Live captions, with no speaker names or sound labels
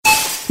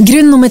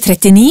Grunn nummer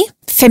 39,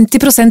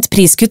 50%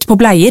 priskutt på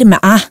bleier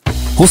med æ.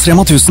 Hos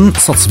Rema 1000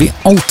 satser vi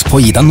alt på å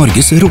gi deg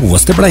Norges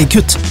råeste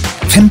bleiekutt.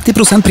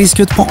 50%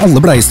 priskutt på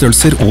alle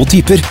bleiestørrelser og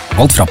typer.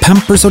 Alt fra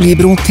Pampers og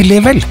Libro til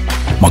Level.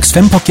 Maks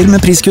 5 pakker med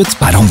priskutt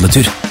per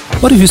handletur.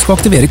 Bare husk å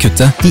aktivere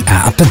kuttet i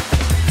æ-appen.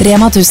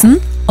 Rema 1000,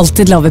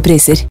 alltid lave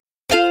priser.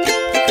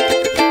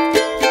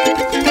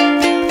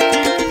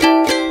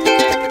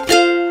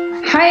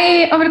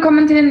 Hei, og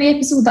velkommen til en ny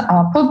episode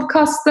av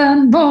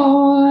podcasten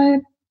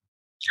Hvor.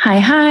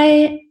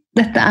 Hei.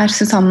 Dette er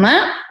Susanne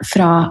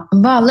fra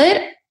Hvaler.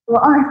 Og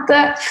Arte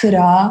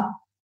fra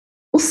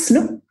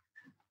Oslo.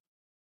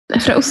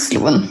 Fra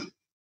Osloen.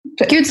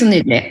 Gud, så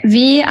nydelig.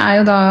 Vi er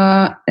jo da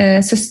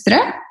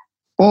søstre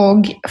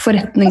og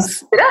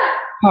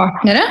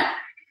forretningspartnere.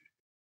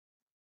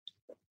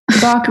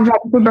 Bak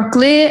Rapper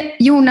Broccoli,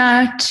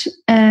 jordnært,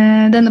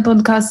 denne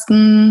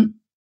podcasten,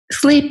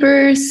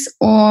 Sleepers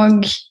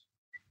og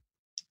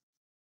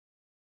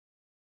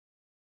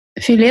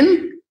Fyll inn.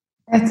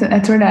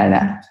 Jeg tror det er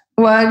det.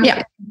 Og ja.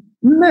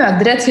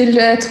 Mødre til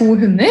 2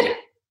 hunder.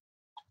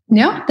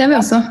 Ja, det er vi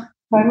også.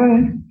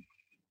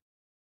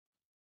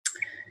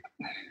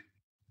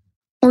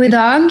 Og i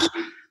dag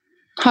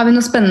har vi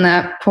noe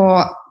spennende på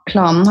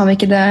planen, har vi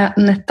ikke det,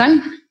 Netteren?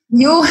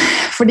 Jo,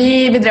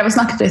 fordi vi drev og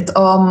snakket litt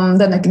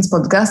om denne ukens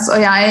podcast, og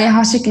jeg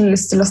har skikkelig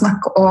lyst til å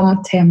snakke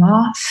om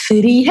tema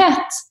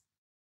frihet.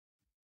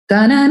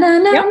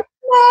 Da-na-na-na. Ja.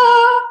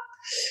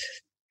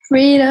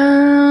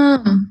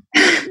 Freedom!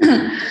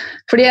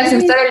 Fordi jeg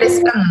synes det er veldig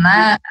spennende.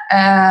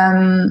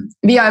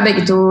 Vi har jo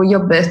begge to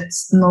jobbet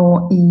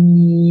nå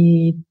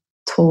i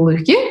 12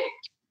 uker,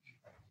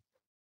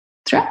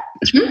 tror jeg.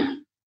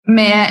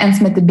 Med en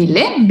som heter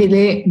Billy.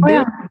 Billy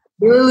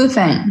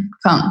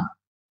Feng-Fan.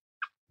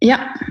 Ja.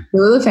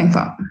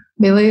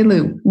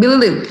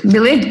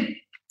 Billy.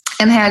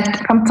 En helt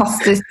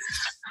fantastisk...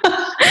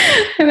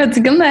 Jeg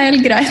vet ikke om det er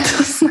helt greit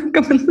å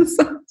snakke om det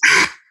sånn.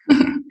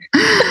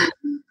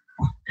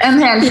 En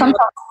helt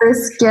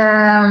fantastisk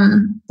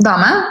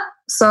dame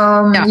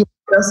som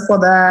hjelper oss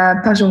både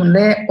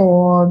personlig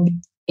og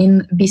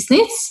in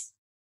business.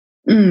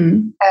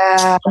 Hun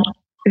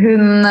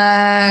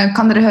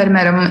kan dere høre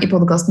mer om i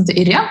podcasten til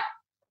Yrja.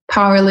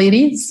 Power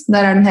Ladies.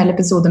 Der er den hele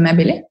episode med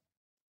Billy.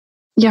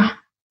 Ja.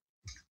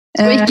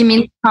 Og ikke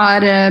minst har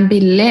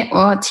Billy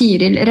og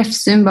Tiril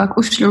Refsum bak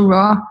Oslo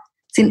Raw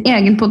sin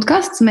egen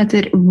podcast som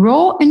heter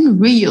Raw and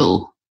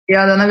Real.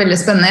 Ja, den er veldig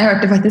spennende. Jeg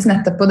hørte faktisk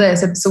nettopp på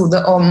deres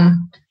episode om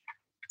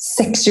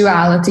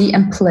sexuality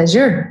and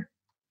pleasure.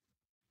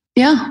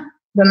 Ja.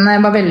 Den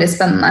var veldig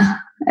spennende.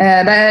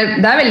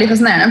 Det er veldig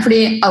fascinerende,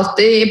 fordi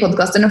alltid i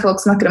podcaster når folk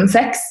snakker om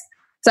sex,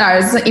 så er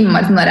det så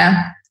innmari sånn der,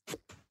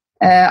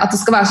 at det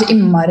skal være så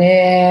innmari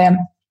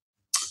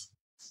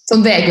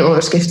sånn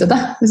VG-overskriftete,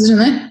 hvis du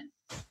skjønner?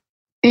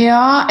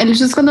 Ja,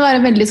 ellers så skal det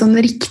være veldig sånn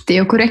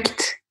riktig og korrekt.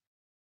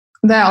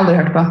 Det har jeg aldri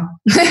hørt på.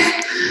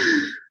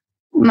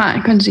 Nei,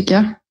 kanskje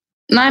ikke.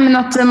 Nei, men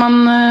at man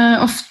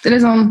ofte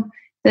liksom,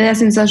 det jeg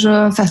synes er så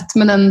fett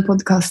med den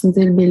podcasten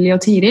til Billy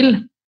og Tiril,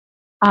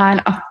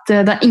 er at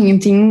det er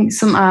ingenting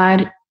som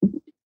er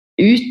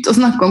ut å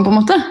snakke om på en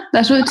måte. Det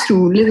er så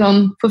utrolig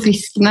sånn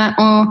forfriskende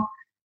og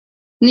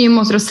nye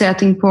måter å se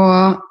ting på,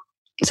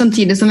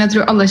 samtidig som jeg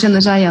tror alle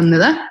kjenner seg igjen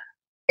i det.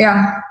 Ja.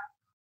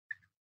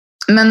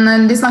 Men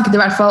de snakket i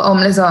hvert fall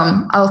om liksom,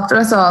 alt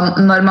fra sånn,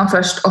 når man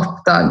først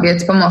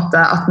oppdaget på en måte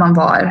at man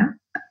var,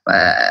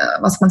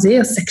 hva skal man si,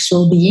 a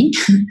sexual being.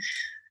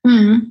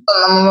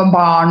 Når man var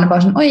barn og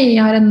bare sånn, oi,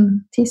 jeg har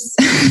en tiss.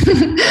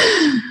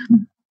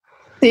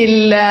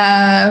 Til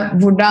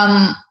hvordan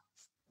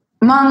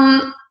man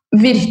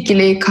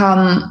virkelig kan,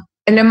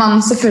 eller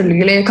man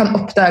selvfølgelig kan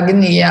oppdage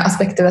nye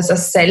aspekter ved seg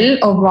selv,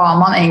 og hva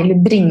man egentlig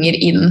bringer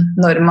inn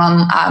når man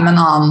er med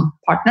en annen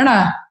partner. Da.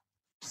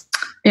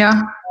 Ja.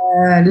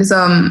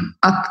 Liksom,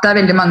 at det er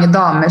veldig mange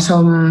damer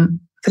som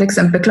for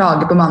eksempel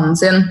klager på mannen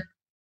sin,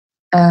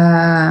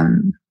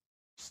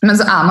 men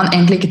så er man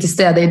egentlig ikke til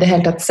stede i det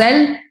hele tatt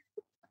selv.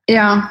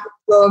 Ja.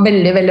 Så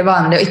veldig, veldig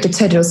vanlig å ikke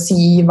tørre å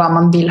si hva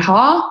man vil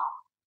ha.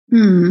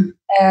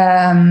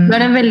 Det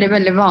er veldig,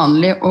 veldig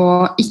vanlig å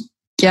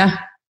ikke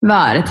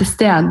være til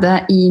stede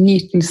i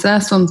nytelse,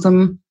 sånn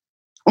som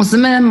også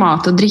med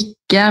mat og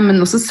drikke,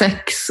 men også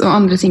sex og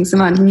andre ting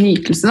som er en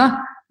nytelse. Da.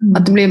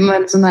 At det blir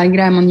en sånn her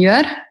greie man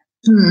gjør.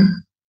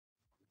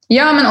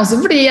 Ja, men også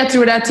fordi jeg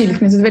tror det er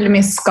tilknyttet veldig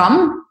mye skam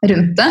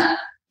rundt det.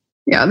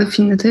 Ja,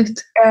 definitivt.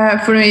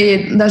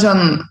 Fordi det er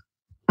sånn,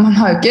 man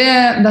har jo ikke,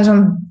 det er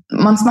sånn,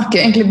 man snakker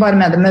egentlig bare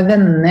med det med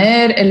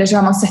venner, eller så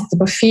har man sett det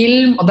på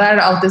film, og der er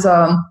det alltid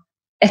sånn,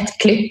 et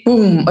klipp,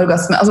 boom,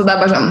 orgasme, altså det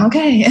er bare sånn, ok.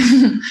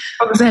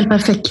 Og det ser helt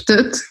perfekt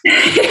ut.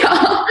 Ja.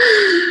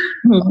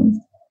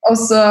 Og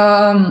så,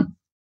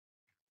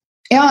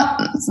 ja,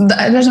 det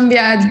er sånn,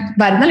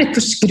 verden er litt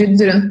forskrudd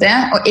rundt det,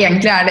 og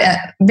egentlig er det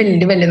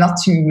veldig, veldig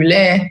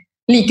naturlig,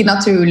 like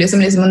naturlig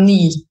som liksom å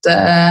nyte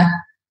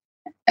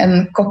en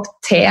kopp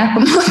te, på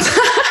en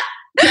måte.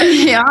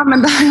 Ja,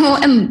 men det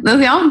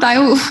er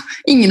jo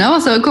ingen av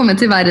oss har kommet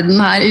til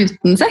verden her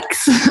uten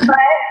sex.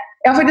 Nei,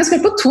 Jeg har faktisk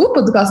hørt på 2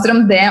 podcaster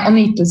om det og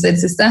nytelse i det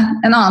siste.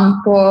 En annen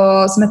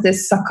som heter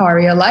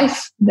Zakaria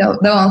Life. Det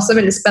var også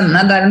veldig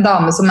spennende. Det en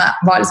dame som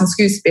var liksom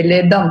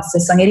skuespiller,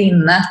 danser,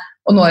 sangerinne,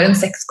 og nå hun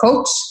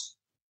sexcoach.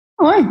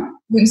 Oi.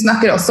 Hun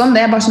snakker også om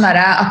det, bare sånn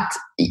at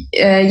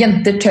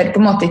jenter tør på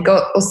en måte ikke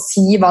å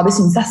si hva de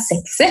synes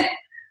sexy.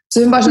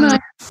 Så hun bare sånn,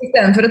 i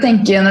stedet for å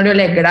tenke når du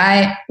legger deg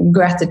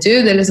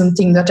gratitude, eller sånne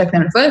ting du har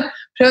takknemlig for,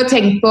 prøv å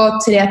tenke på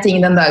 3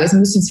 ting den dagen som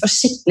du synes var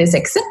skikkelig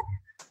sexy.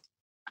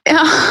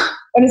 Ja.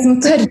 Og liksom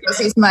tørre å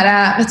si sånn der,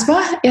 vet du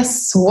hva, jeg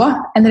så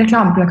en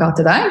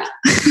reklameplakat i dag.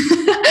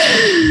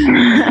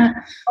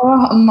 Og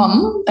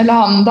mannen,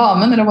 eller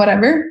damen, eller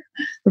whatever,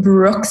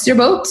 rocks your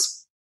boat.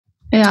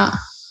 Ja.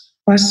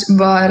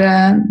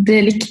 Det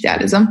likte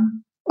jeg liksom.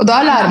 Og da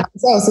lærer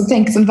man seg også å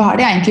tenke sånn, hva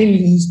det jeg egentlig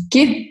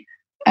liker?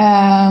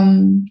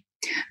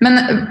 Men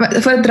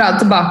for å dra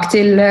tilbake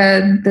til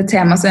det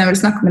temaet som jeg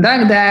vil snakke om i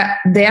dag,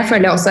 det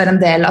føler jeg også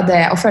en del av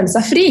det å føle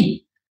seg fri.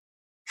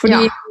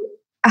 Fordi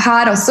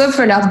her også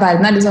føler jeg at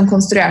verden litt sånn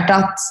konstruert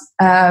at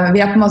vi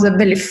på en måte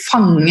veldig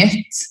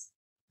fanget,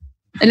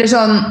 eller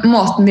sånn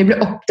måten vi blir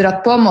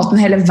oppdratt på,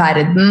 måten hele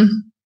verden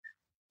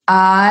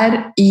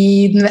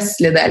i den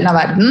vestlige delen av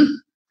verden.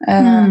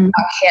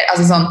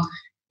 Altså sånn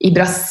i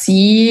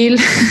Brasil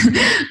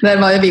der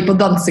var jo vi på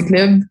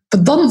danseklubb,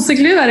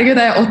 herregud,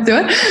 jeg 80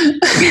 år.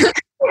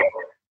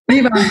 Vi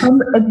var på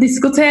et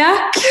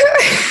diskotek.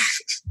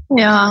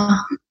 Ja.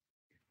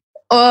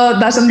 Og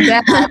det sånn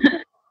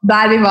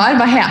der vi var,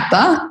 hva het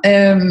det?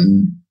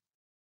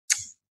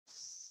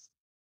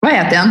 Hva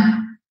het det igjen?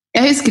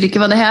 Jeg husker ikke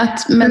hva det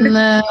het, men det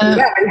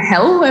vel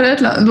Hell, eller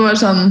et eller annet. Det var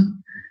sånn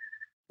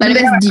det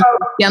det mest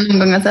dypt jeg noen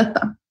gang har sett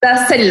da. Det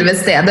selve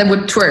stedet hvor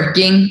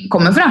twerking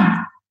kommer fra.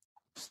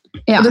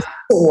 Ja. Og det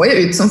så jo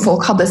ut som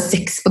folk hadde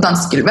sex på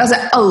dansegulvet. Altså,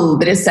 jeg har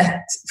aldri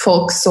sett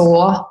folk så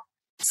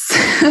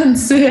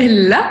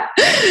sensuelle.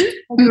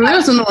 Det var jo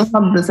også noen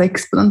hadde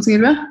sex på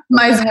dansegulvet.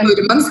 Meg som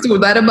nordmann sto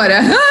der og bare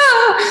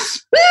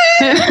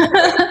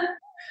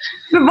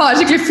det var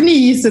skikkelig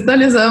fnisete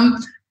og liksom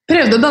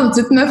prøvde å danse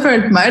ut, men jeg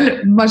følte meg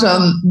bare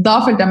sånn, da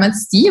følte jeg meg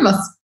et stiv,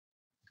 altså.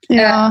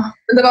 Ja.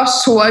 Det var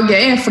så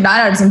gøy, for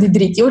der det sånn, de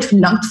driter jo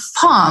langt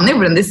faen i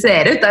hvordan de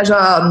ser ut. Det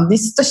sånn, de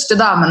største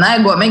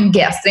damene går med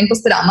G-streng på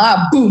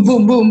stranda, boom,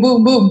 boom, boom,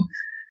 boom, boom.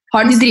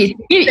 De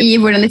driter i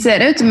hvordan de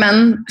ser ut,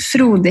 men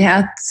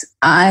frodighet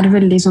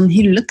veldig sånn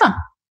hyllet da.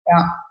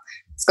 Ja,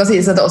 skal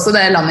sies at det også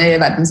det landet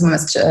i verden som har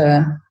mest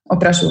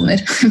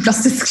operasjoner,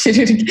 plastisk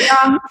kirurg.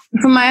 Ja,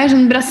 for meg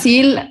sånn,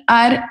 Brasil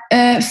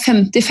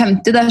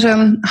 50-50, det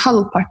sånn,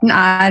 halvparten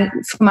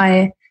for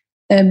meg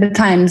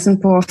betegnelsen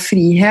på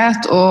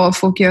frihet, og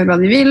folk gjør hva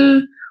de vil,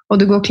 og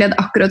du går kledd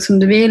akkurat som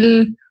du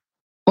vil,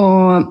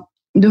 og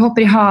du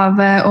hopper i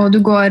havet, og du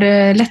går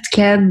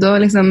lettkledd,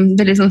 og liksom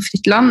veldig sånn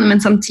fritt land, men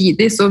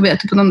samtidig så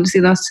vet du på den andre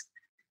siden at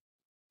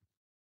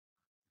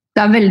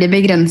det veldig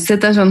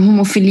begrenset, det sånn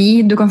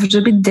homofili, du kan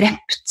fortsatt bli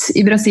drept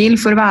i Brasil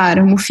for å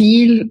være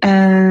homofil.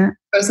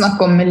 For å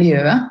snakke om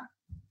miljøet?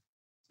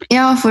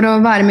 Ja, for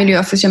å være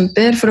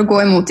miljøforkjemper, for å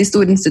gå imot de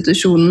store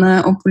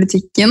institusjonene og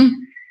politikken.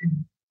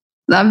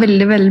 Det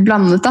veldig, veldig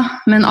blandet da,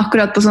 men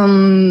akkurat på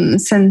sånn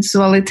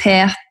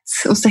sensualitet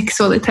og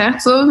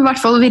seksualitet, så i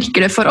hvert fall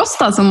virker det for oss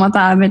da, som at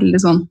det veldig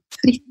sånn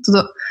fritt,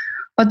 og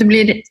at det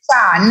blir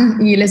kjernen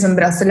i liksom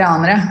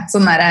brasilianere,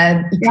 sånn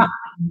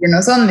ikke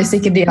noe sånn, hvis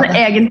ikke de hadde... Det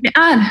egentlig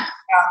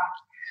Ja.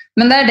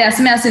 Men det det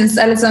som jeg synes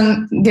litt sånn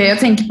gøy å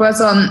tenke på,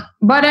 sånn,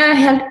 bare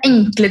helt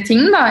enkle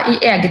ting da, i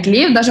eget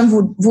liv, det sånn,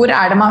 hvor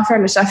det man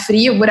føler seg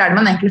fri, og hvor det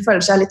man egentlig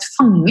føler seg litt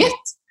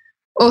fanget,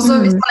 og så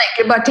hvis man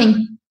egentlig bare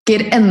tenker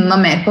enda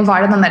mer på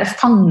hva det den der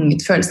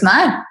fanget-følelsen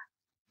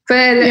For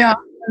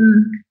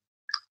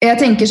jeg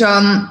tenker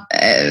sånn,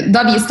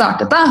 da vi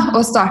startet da,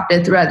 og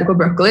startet Radical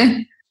Broccoli,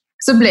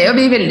 så ble jo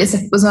vi veldig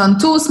sett på sånn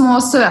 2 små,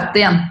 søte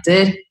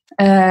jenter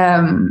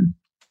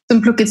som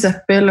plukket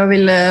søppel og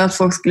ville at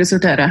folk skulle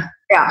sortere.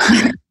 Ja.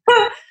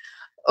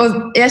 Og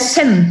jeg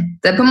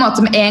kjente på en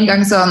måte med en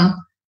gang sånn,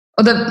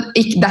 og det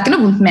ikke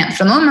noe vondt ment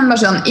fra noen, men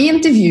bare sånn, i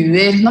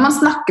intervjuer, når man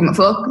snakker med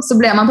folk, så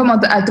ble man på en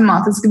måte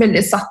automatisk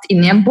veldig satt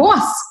inn i en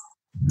bås.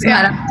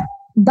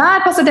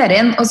 Der passer dere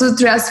inn, og så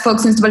tror jeg folk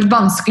synes det var litt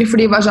vanskelig, for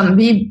de var sånn,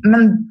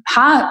 men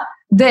her,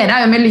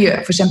 dere jo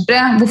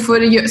miljøforkjempere,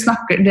 hvorfor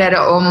snakker dere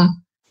om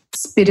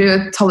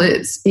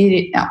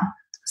spirituality?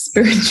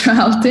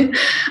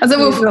 Altså,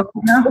 hvorfor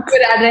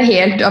det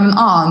helt av en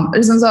annen,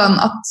 liksom sånn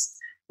at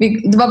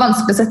det var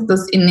vanskelig å sette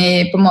oss inn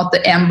i på en måte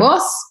en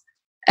bås,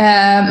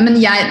 men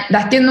det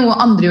ikke noe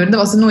andre gjorde, det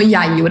var også noe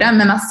jeg gjorde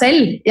med meg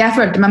selv. Jeg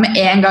følte meg med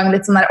en gang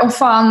litt sånn der,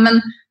 faen, men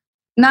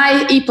nei,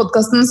 i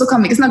podcasten så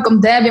kan vi ikke snakke om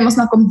det, vi må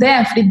snakke om det,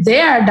 fordi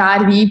det der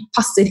vi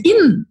passer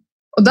inn.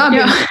 Og da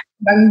blir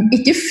vi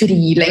ikke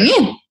fri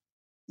lenger.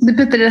 Du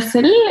putter deg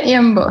selv i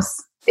en bås.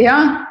 Ja,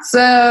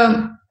 så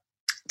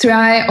tror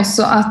jeg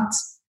også at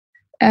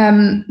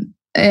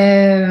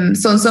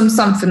sånn som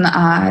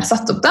samfunnet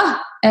satt opp da,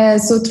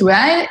 så tror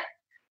jeg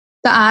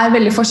det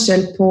veldig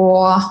forskjell på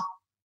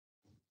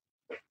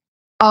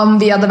om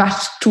vi hadde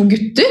vært 2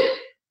 gutter.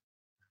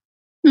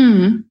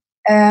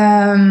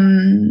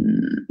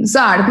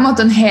 så det på en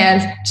måte en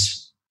helt,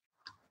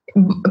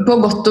 på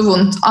godt og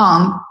vondt,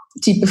 annen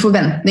type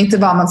forventning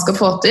til hva man skal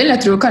få til. Jeg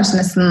tror kanskje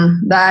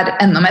nesten det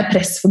enda mer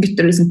press for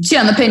gutter å liksom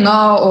tjene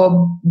penger og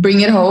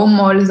bring it home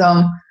og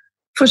liksom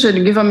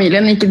forsørge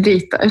familien, ikke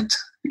drite ut.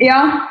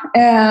 Ja,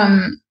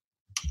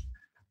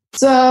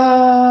 så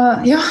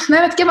ja,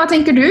 jeg vet ikke, hva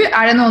tenker du?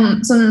 Det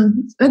noen sånn,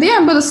 det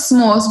både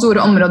små og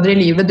store områder i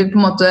livet du på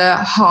en måte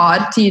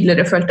har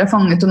tidligere følt deg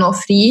fanget og nå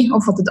fri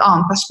og fått et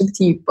annet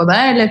perspektiv på det,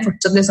 eller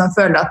fortsatt liksom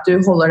føler at du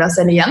holder deg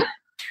selv igjen?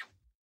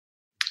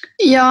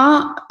 Ja,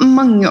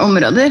 mange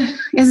områder.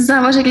 Jeg synes det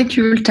var et skikkelig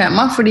kult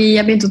tema, fordi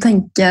jeg begynte å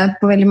tenke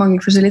på veldig mange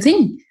forskjellige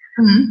ting.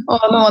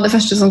 Og noe av det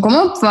første som kom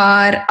opp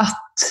var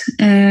at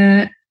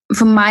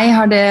for meg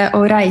har det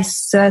å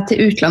reise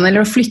til utlandet,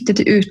 eller å flytte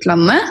til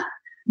utlandet,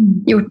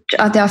 gjort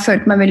at jeg har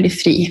følt meg veldig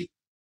fri.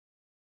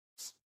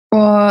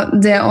 Og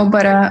det å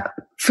bare,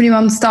 fordi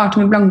man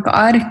starter med blanke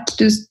ark,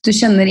 du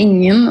kjenner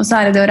ingen, og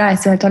så det å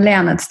reise helt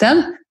alene et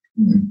sted,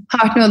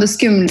 har vært noe av det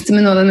skumleste,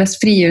 men noe av det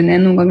mest frigjørende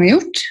jeg noen gang har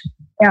gjort.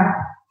 Ja.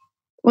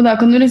 Og da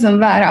kan du liksom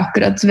være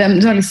akkurat hvem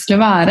du har lyst til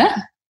å være.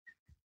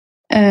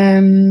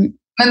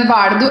 Men hva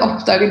det du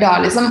oppdager da,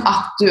 liksom,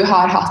 at du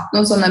har hatt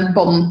noen sånne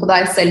bånd på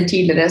deg selv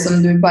tidligere som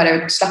du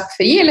bare slapp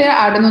fri, eller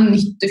det noe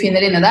nytt du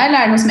finner inni deg,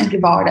 eller det noe som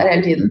egentlig var der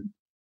hele tiden?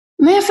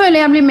 Men jeg føler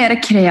jeg blir mer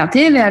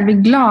kreativ, jeg blir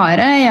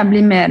gladere, jeg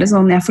blir mer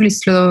sånn, jeg får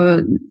lyst til å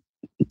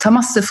ta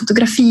masse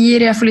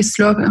fotografier, jeg får lyst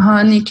til å ha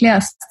en ny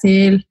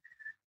klesstil.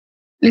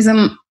 Liksom,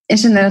 jeg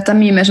kjenner at det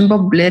mye mer som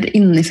bobler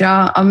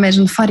innifra av mer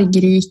sånn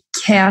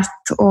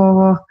fargerikhet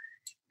og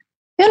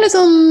litt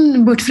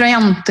sånn bort fra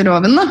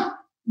janteloven da.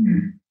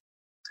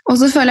 Og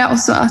så føler jeg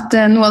også at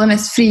noe av det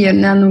mest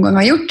frigjørende jeg noen gang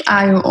har gjort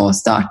jo å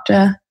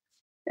starte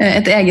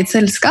et eget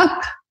selskap.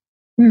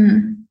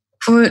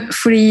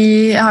 Fordi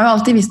jeg har jo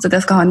alltid visst at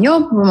jeg skal ha en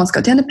jobb og man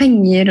skal tjene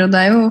penger, og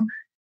det jo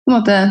på en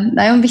måte,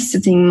 det jo visse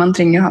ting man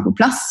trenger å ha på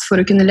plass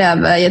for å kunne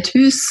leve i et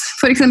hus,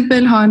 for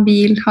eksempel, ha en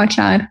bil, ha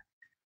klær.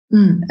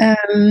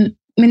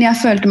 Men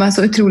jeg følte meg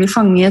så utrolig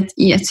fanget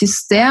i et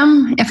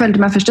system. Jeg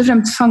følte meg først og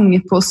fremst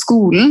fanget på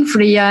skolen,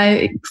 fordi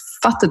jeg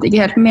fattet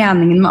ikke helt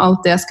meningen med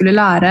alt det jeg skulle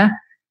lære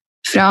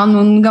fra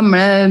noen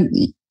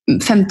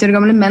 50 år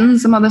gamle menn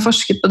som hadde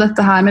forsket på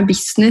dette her med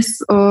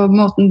business og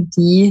måten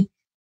de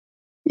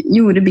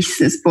gjorde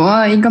business på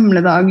i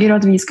gamle dager,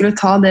 og at vi skulle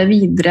ta det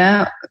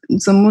videre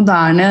som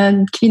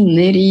moderne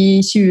kvinner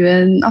i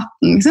 2018.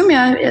 Liksom.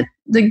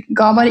 Det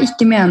ga bare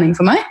ikke mening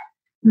for meg.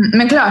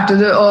 Men klarte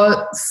du å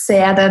se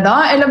det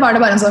da, eller var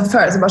det bare en sånn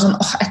følelse, bare sånn,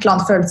 et eller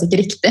annet føles ikke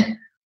riktig?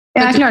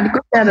 Jeg klarte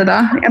ikke å se det da.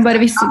 Jeg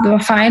bare visste at det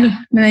var feil,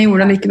 men jeg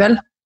gjorde det likevel.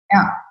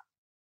 Ja.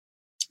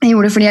 Jeg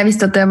gjorde det fordi jeg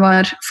visste at det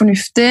var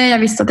fornuftig, jeg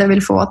visste at jeg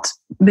ville få et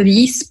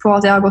bevis på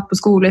at jeg har gått på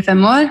skole i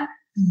 5 år,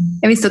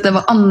 jeg visste at det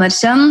var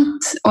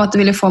anerkjent, og at det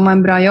ville få meg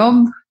en bra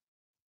jobb,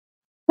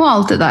 og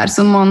alt det der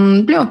som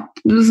man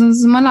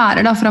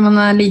lærer da fra man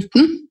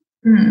liten.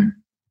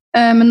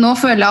 Men nå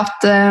føler jeg at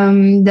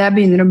det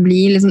begynner å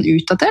bli litt sånn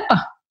utdatert da.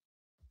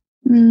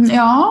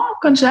 Ja,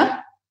 kanskje.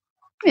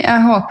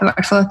 Jeg håper i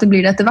hvert fall at det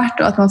blir det etter hvert,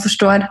 og at man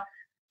forstår,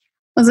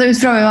 altså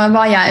ut fra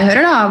hva jeg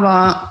hører da, hva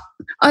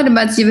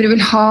arbeidsgivere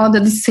vil ha,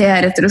 det de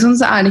ser etter og sånn,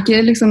 så det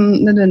ikke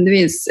liksom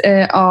nødvendigvis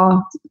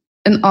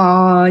en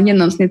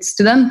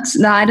gjennomsnittsstudent.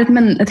 Det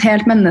et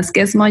helt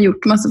menneske som har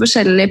gjort masse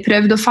forskjellig,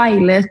 prøvd og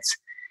feilet,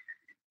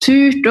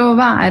 turt å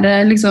være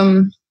liksom,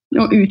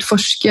 å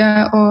utforske,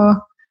 og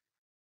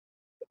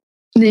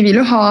de vil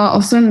jo ha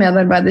også en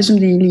medarbeider som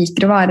de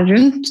liker å være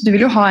rundt. Du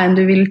vil jo ha en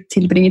du vil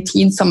tilbringe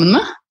tid sammen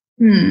med.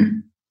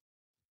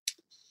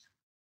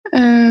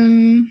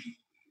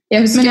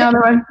 Jeg husker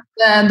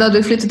da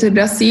du flyttet til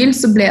Brasil,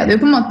 så ble det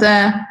jo på en måte,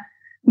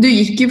 du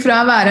gikk jo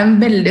fra å være en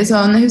veldig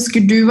sånn, jeg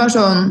husker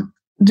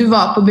du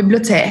var på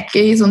biblioteket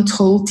i sånn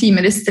 12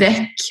 timer i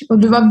strekk, og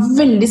du var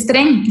veldig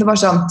streng. Det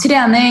var sånn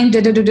trening,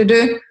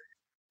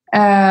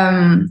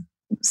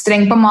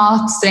 streng på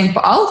mat, streng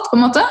på alt på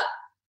en måte.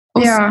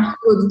 Ja,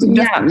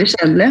 jævlig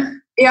kjedelig.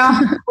 Ja,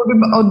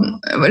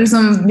 og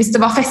liksom, hvis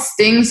det var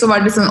festing, så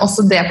var det liksom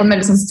også det på en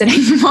veldig sånn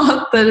streng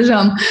måte. Eller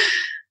sånn.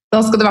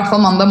 Da skal du i hvert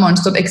fall mandag morgen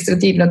stå opp ekstra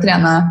tidlig og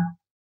trene.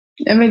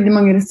 Det veldig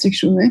mange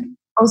restriksjoner.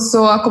 Og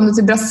så kom du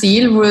til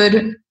Brasil, hvor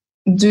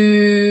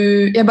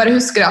jeg bare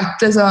husker at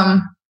liksom,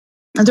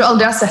 jeg tror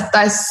aldri jeg har sett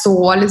deg så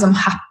liksom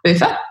happy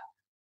før.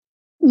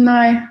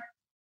 Nei.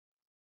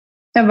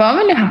 Jeg var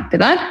veldig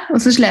happy der, og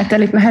så slet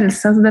jeg litt med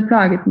helse, så det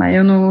plaget meg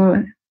jo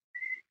noe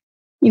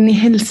inn i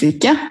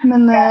helsike,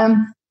 men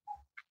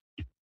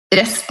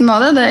resten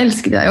av det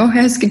elsket jeg jo.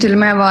 Jeg husker til og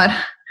med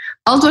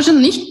alt var så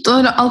nytt,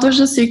 og alt var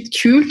så sykt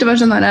kult. Det var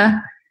sånn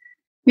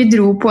vi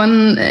dro på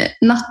en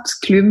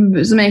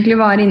nattklubb som egentlig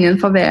var inne i en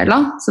favela,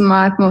 som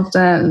på en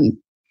måte,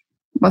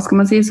 hva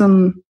skal man si, sånn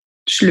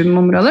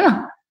slumområder da.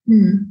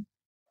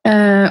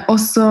 Og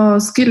så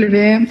skulle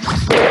vi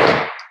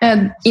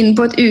inn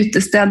på et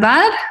utested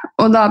der,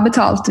 og da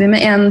betalte vi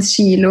med 1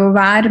 kilo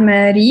hver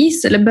med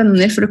ris eller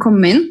bønner for å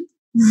komme inn.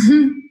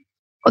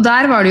 Og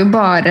der var det jo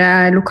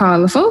bare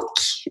lokale folk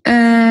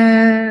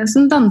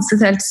som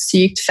danset helt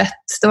sykt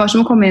fett. Det var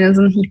som å komme inn i en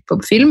sånn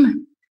hiphop-film.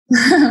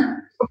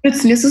 Og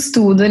plutselig så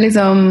sto det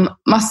liksom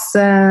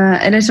masse,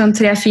 eller sånn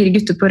 3-4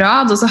 gutter på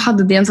rad, og så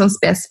hadde de en sånn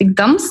spesifikk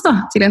dans da,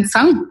 til en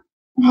sang.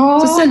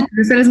 Så stelte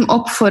de seg liksom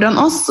opp foran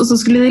oss, og så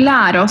skulle de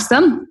lære oss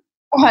den.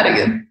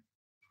 Herregud.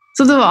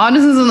 Så det var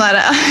liksom sånn der,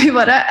 vi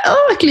bare,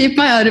 klip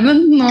meg i armen,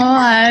 nå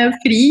er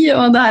jeg fri,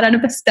 og det her er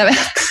det beste jeg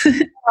vet.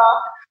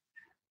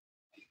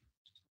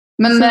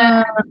 Men det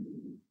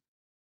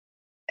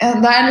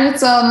er litt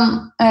sånn...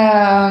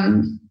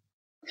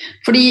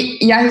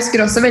 fordi jeg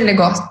husker også veldig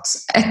godt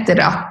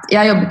etter at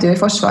jeg jobbet jo i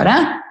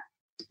Forsvaret,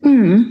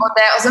 og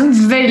det er også en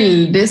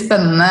veldig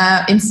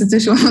spennende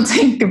institusjon å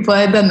tenke på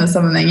i denne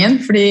sammenhengen,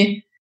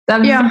 fordi det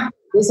er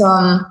veldig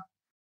sånn,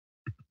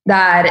 det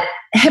er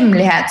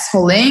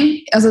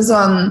hemmelighetsholding, altså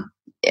sånn,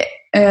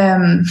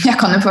 jeg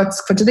kan jo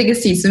faktisk fortsatt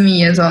ikke si så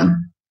mye sånn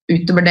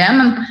utover det,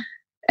 men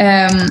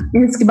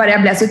jeg husker bare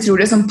jeg ble så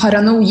utrolig sånn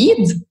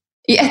paranoid.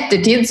 I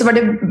ettertid så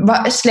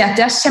slet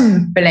jeg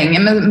kjempelenge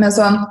med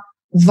sånn,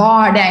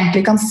 hva er det jeg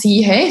egentlig kan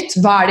si høyt?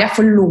 Hva er det jeg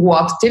får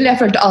lov til? Jeg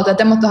følte alltid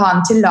at jeg måtte ha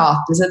en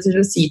tillatelse til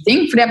å si ting,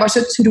 fordi jeg var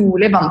så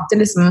utrolig vant til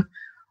liksom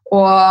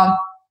å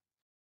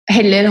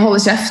heller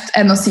holde kjeft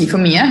enn å si for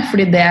mye,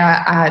 fordi det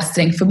er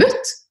strengt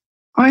forbudt.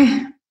 Oi.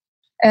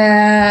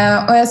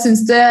 Og jeg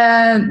synes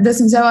det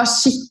synes jeg var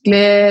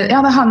skikkelig,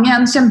 det hang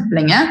igjen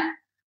kjempelenge,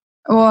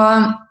 og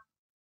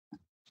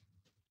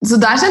så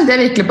der kjente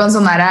jeg virkelig på en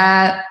sånn der,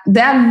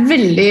 det er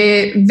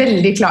veldig,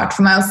 veldig klart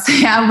for meg å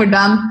se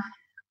hvordan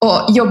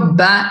å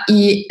jobbe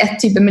i et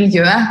type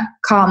miljø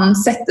kan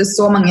sette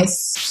så mange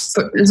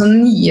liksom,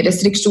 nye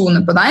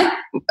restriksjoner på deg.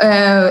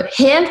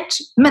 Helt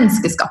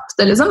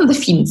menneskeskapte, liksom. Det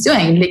finnes jo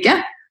egentlig ikke.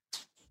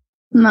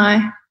 Nei.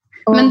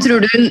 Men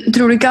tror du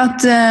ikke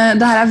at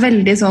det her er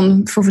veldig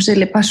sånn for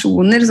forskjellige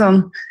personer?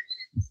 Sånn,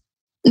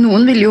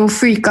 noen vil jo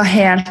freaka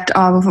helt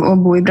av å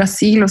bo i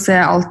Brasil og se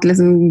alt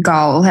liksom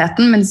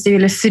galheten, mens de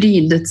ville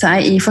frydet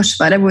seg i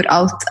Forsvaret, hvor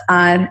alt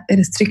er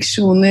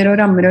restriksjoner og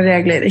rammer og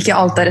regler. Ikke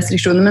alt er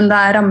restriksjoner, men det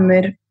er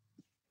rammer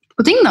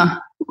på ting da,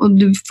 og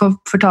du får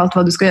fortalt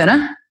hva du skal gjøre.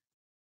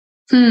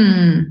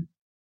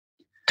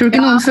 Tror du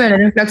ikke noen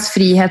føler en slags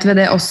frihet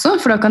ved det også?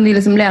 For da kan de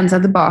liksom lene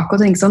seg tilbake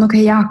og tenke sånn, ok,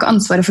 jeg har ikke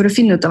ansvaret for å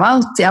finne ut av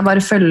alt, jeg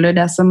bare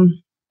følger det som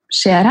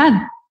skjer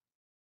her.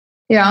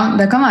 Ja,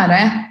 det kan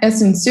være. Jeg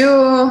synes jo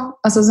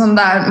altså sånn,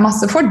 det er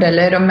masse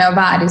fordeler med å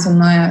være i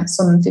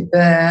sånne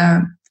type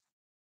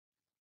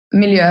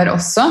miljøer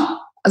også.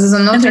 Altså,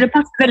 sånn, jeg tror det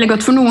passer veldig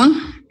godt for noen.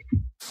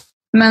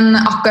 Men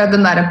akkurat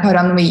den der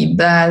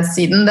paranoide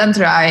siden, den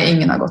tror jeg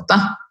ingen har godt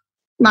av.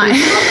 Nei.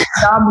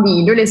 Da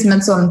blir du liksom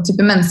et sånn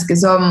type menneske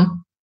som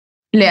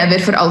lever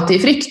for alltid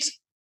i frykt.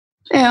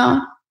 Ja.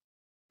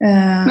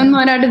 Men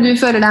når er det du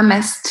føler deg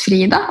mest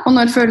fri da? Og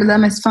når føler du deg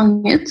mest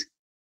fanget?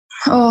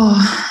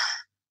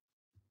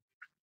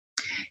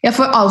 Jeg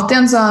får alltid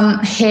en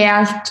sånn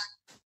helt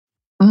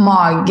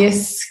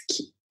magisk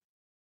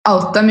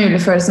alt er mulig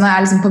følelse når jeg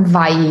er liksom på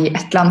vei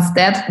et eller annet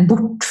sted,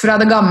 bort fra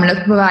det gamle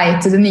på vei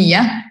til det nye.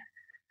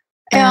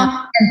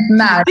 Ja.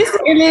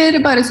 Fysisk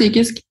eller bare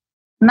psykisk?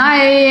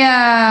 Nei,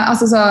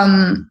 altså sånn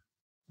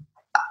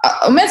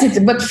om jeg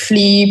sitter på et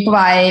fly på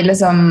vei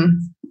liksom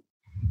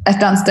et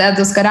eller annet sted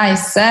og skal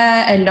reise,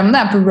 eller om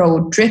det er på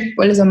roadtrip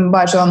og liksom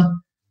bare sånn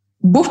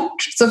bort,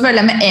 så føler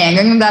jeg med en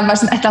gang det er bare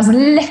sånn et eller annet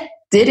sånn lett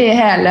i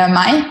hele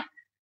meg,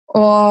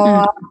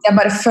 og jeg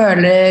bare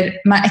føler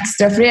meg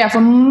ekstra fri. Jeg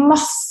får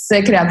masse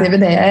kreative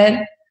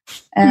ideer.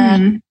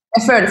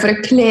 Jeg føler for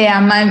å kle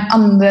meg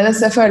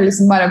annerledes. Jeg føler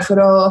liksom bare for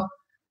å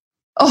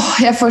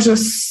jeg får så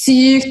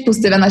sykt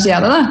positiv energi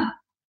av det da.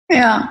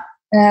 Ja.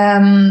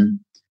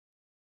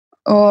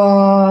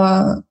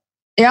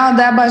 Og ja,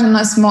 det er bare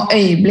sånne små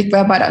øyeblikk hvor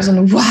jeg bare er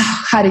sånn, wow,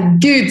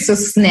 herregud, så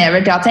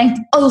snevert jeg har tenkt.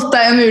 Alt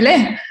er jo mulig!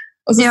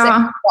 Og så ser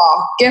jeg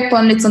tilbake på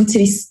en litt sånn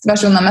trist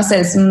versjon av meg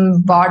selv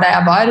som var der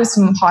jeg var, og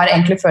som har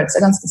egentlig følt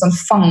seg ganske sånn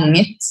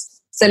fanget,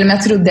 selv om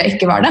jeg trodde jeg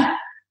ikke var det.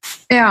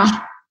 Ja.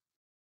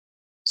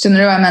 Skjønner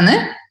du hva jeg mener?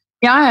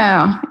 Ja.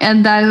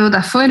 Det er jo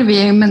derfor vi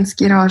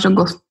mennesker har så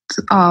godt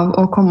av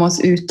å komme oss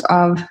ut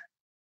av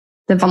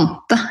det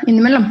vante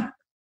innimellom.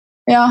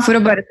 Ja. For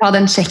å bare ta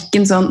den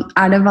sjekken sånn,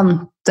 er det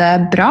vante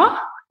bra,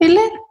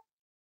 eller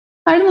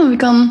er det noe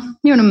vi kan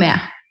gjøre noe med?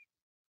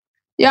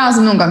 Ja,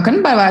 altså noen ganger kan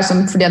det bare være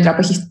sånn fordi jeg drar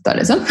på hytta,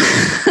 liksom.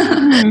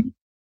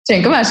 Det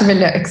trenger ikke å være så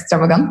veldig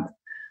ekstravagant.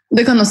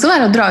 Det kan også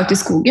være å dra ut i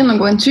skogen og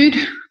gå en tur.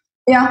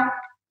 Ja.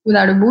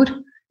 Der du bor.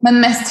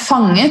 Men mest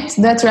fanget,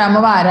 det tror jeg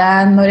må være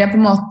når jeg på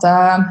en måte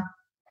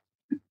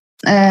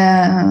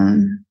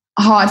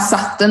har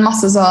satt en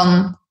masse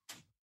sånn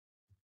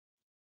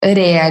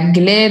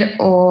regler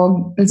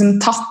og liksom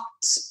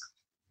tatt,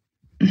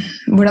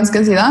 hvordan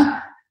skal jeg si det?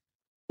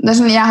 Det er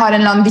sånn, jeg har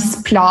en eller annen viss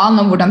plan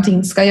om hvordan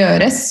ting skal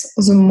gjøres,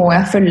 og så må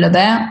jeg følge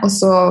det, og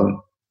så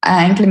er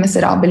jeg egentlig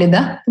miserabel i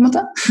det, på en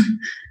måte.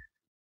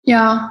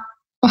 Ja,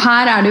 og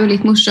her er det jo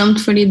litt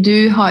morsomt, fordi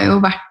du har jo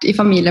vært i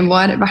familien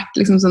vår, vært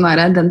liksom sånn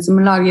der, den som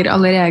lager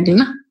alle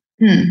reglene.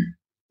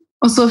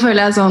 Og så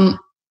føler jeg sånn,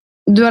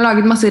 du har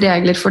laget masse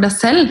regler for deg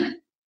selv,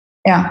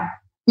 ja.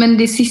 Men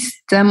de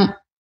siste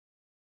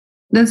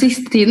den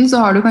siste tiden så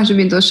har du kanskje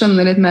begynt å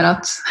skjønne litt mer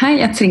at hei,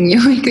 jeg trenger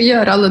jo ikke å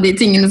gjøre alle de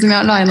tingene som jeg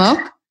har linet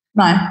opp.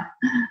 Nei.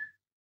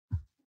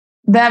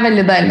 Det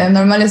veldig deilig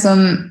når man liksom,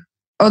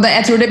 og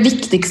jeg tror det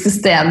viktigste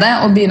stedet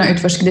å begynne å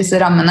utforske disse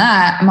rammene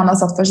man har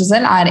satt for seg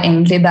selv,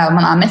 egentlig der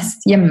man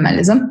mest hjemme,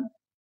 liksom.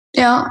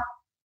 Ja.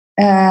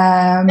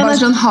 Det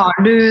sånn, har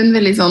du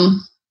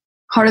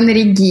en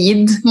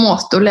rigid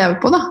måte å leve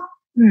på da,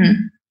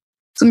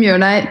 som gjør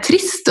deg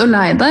trist og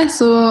lei deg,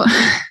 så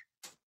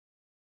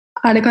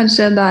det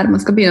kanskje der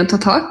man skal begynne å ta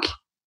tak.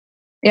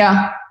 Ja.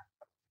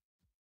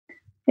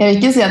 Jeg vil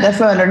ikke si at jeg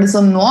føler det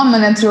sånn nå,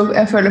 men jeg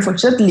føler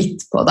fortsatt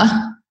litt på det.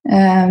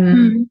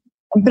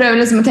 Jeg prøver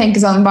liksom å tenke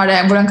sånn,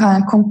 hvordan kan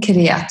jeg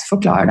konkret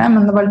forklare det,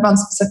 men det var litt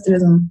vanskelig å sette det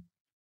sånn.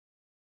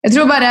 Jeg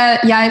tror bare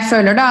jeg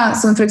føler da,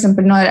 som for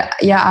eksempel når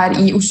jeg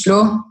i Oslo,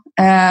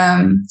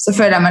 så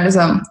føler jeg meg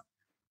liksom,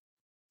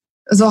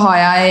 så har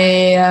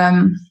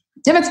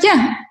jeg vet ikke,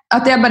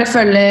 at jeg bare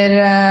føler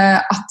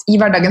at i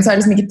hverdagen så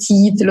det liksom ikke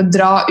tid til å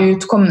dra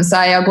ut, komme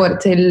seg av gårde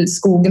til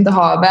skogen, til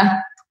havet,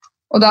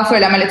 og da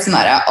føler jeg meg litt sånn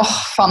der,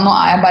 faen, nå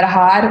jeg bare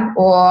her,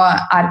 og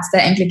et sted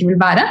jeg egentlig ikke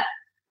vil være.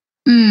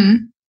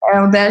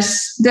 Og det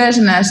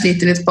skjønner jeg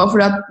sliter litt på, for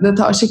det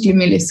tar skikkelig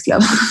mye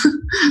livsglede.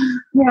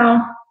 Ja.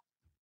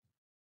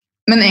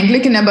 Men egentlig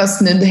kunne jeg bare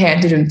snudd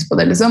helt rundt på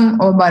det, liksom,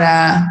 og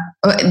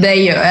det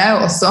gjør jeg jo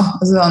også.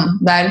 Altså, sånn,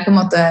 det på en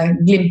måte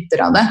glimter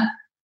av det.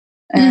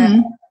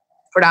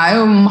 For det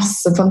jo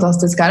masse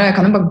fantastisk her, og jeg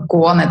kan jo bare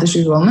gå ned til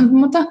Sjuvholmen, på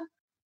en måte.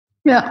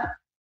 Ja.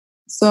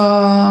 Så...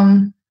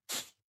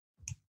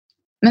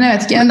 Men jeg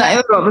vet ikke. Men det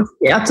jo lov å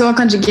si at så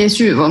kanskje ikke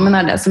Sjuvholmen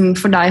det som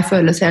for deg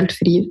føles helt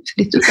fritt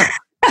ut, da.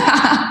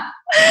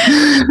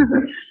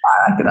 Nei,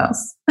 det ikke det,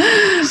 altså.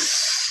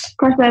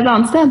 Kanskje det et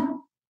annet sted?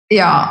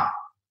 Ja,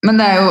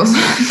 men det jo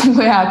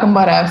noe jeg kan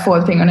bare få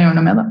fingrene og gjøre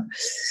noe med, da.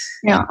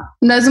 Ja,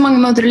 det så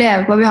mange måter å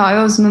leve på. Vi har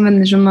jo også noen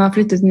venner som har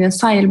flyttet inn i en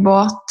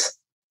seilbåt.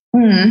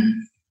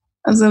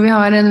 Altså, vi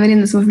har en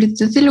venninne som har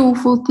flyttet til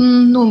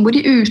Lofoten, noen bor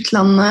i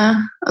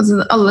utlandet.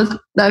 Altså,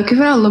 det jo ikke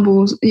for alle å bo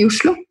i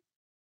Oslo.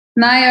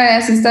 Nei, og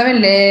jeg synes det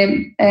veldig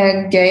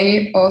gøy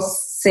å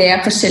se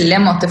forskjellige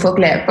måter folk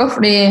lever på,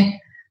 fordi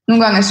noen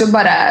ganger så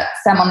bare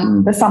ser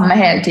man det samme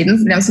hele tiden,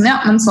 så blir man sånn, ja,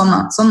 men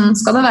sånn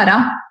skal det være.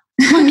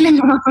 Man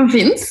glemmer hva som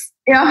finnes.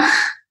 Ja.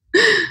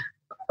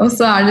 Og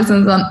så det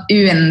sånn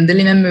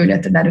uendelig med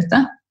muligheter der ute.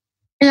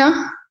 Ja.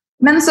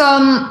 Men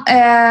sånn,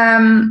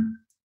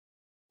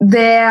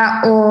 det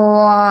å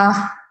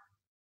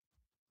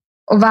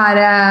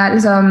være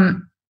liksom,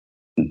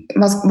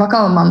 hva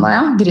kaller man det,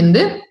 ja?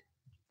 Gründer?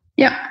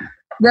 Ja.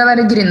 Det å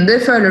være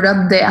gründer, føler du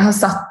at det har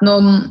satt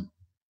noen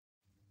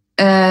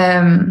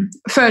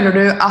føler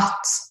du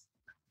at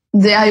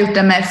det har gjort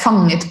deg mer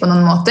fanget på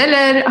noen måte,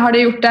 eller har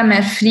det gjort deg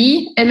mer fri,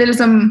 eller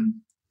liksom,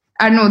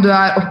 det noe du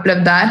har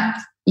opplevd der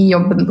i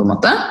jobben på en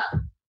måte?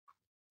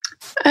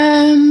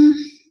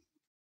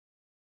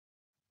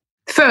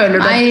 Føler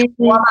du at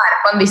du må være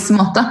på en viss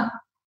måte?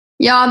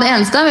 Ja, det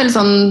eneste vel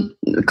sånn,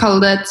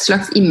 kall det et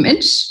slags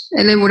image,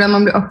 eller hvordan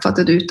man blir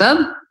oppfattet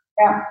utad.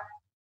 Ja.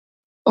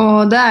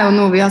 Og det jo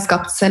noe vi har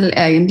skapt selv,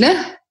 egentlig.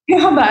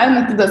 Ja, det jo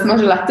nettopp det som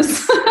så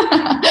lettest.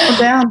 Og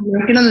det handler jo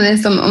ikke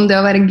nødvendigvis om det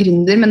å være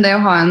gründer, men det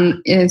å ha en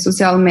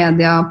sosial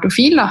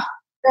media-profil, da.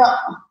 Ja.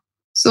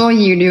 Så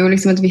gir det jo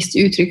liksom et visst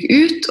uttrykk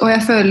ut, og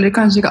jeg føler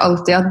kanskje ikke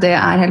alltid at det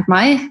helt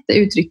meg,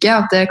 det uttrykket,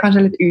 at det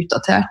kanskje litt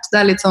utdatert.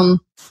 Det litt sånn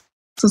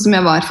som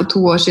jeg var for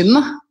 2 år siden,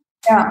 da.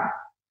 Ja.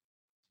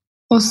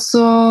 Og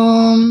så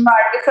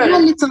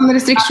litt sånn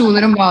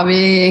restriksjoner om hva vi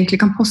egentlig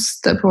kan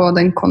poste på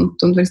den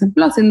kontoen, for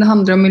eksempel, da, siden det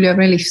handler om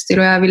miljøvennlig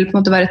livsstil, og jeg vil på en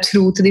måte være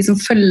tro til de som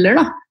følger,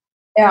 da.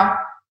 Ja.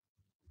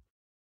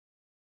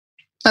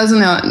 Det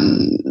sånn, ja,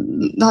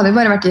 det hadde jo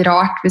bare vært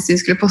rart hvis vi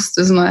skulle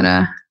poste sånn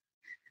her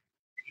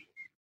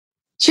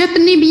kjøp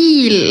en ny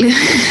bil! Jeg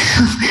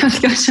vet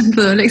ikke hva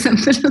kjempedårlig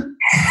eksempel.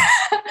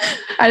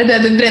 Det det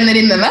du brenner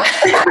inne med?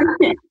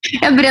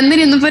 Jeg brenner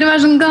inne for å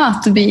være sånn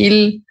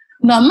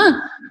gatebildame.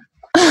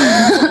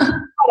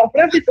 Derfor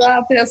jeg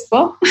flyttet til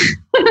Østfold.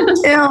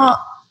 Ja.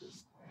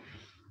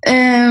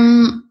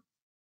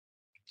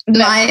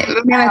 Nei,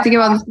 jeg vet ikke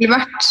hva det skulle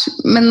vært,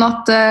 men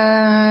at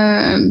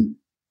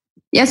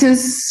jeg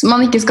synes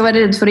man ikke skal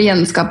være redd for å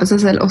gjenskape seg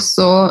selv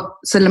også,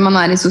 selv om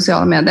man i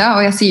sosiale medier,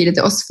 og jeg sier det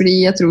til oss fordi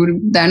jeg tror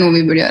det noe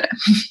vi burde gjøre.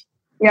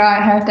 Ja,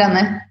 jeg helt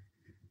enig.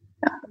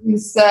 Ja.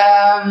 Hvis,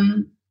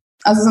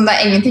 altså, sånn,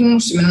 det ingenting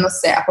morsommere enn å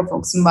se på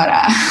folk som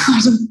bare har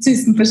sånn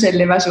 1000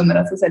 forskjellige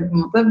versjoner av seg selv, på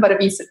en måte, bare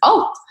viser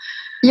alt.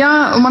 Ja,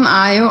 og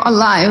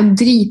alle jo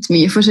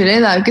dritmye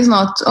forskjellige. Det jo ikke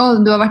sånn at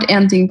du har vært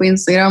en ting på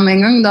Instagram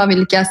en gang, da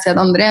vil ikke jeg se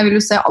det andre. Jeg vil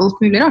jo se alt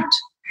mulig rart.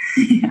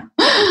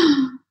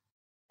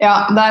 Ja,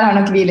 der har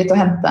nok vi litt å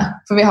hente.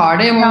 For vi har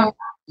det jo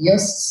i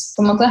oss,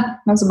 på en måte.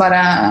 Men så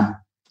bare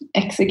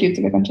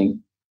executer vi kanskje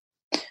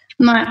ikke.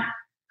 Nei.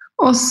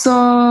 Og så...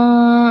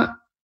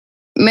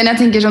 Men jeg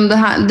tenker sånn,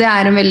 det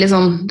en veldig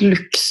sånn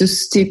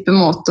luksus-type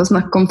måte å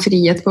snakke om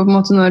frihet på en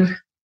måte når...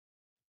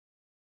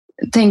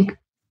 Tenk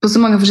på så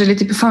mange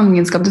forskjellige typer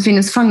fangenskap. Det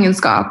finnes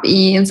fangenskap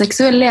i en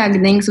seksuell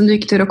legning som du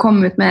ikke tør å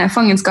komme ut med.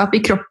 Fangenskap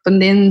i kroppen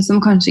din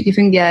som kanskje ikke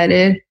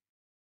fungerer.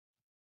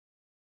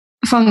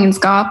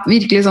 fangenskap,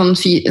 virkelig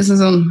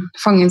sånn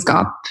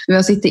fangenskap ved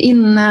å sitte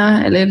inne,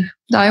 eller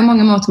det jo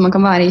mange måter man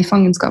kan være i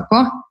fangenskap på.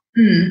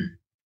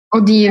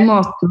 Og de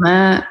måtene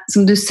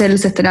som du selv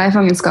setter deg i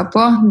fangenskap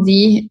på,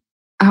 de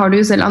har du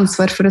jo selv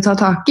ansvar for å ta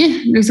tak i,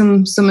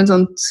 liksom som et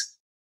sånt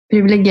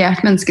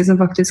privilegert menneske som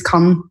faktisk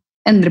kan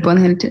endre på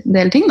en hel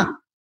del ting, da.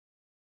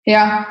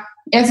 Ja,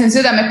 jeg synes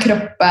jo det med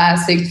kropp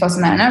sykt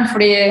fascinerende,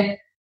 fordi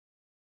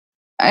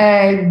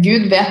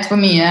Gud vet hvor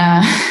mye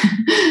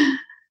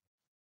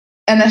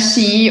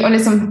energi og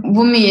liksom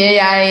hvor mye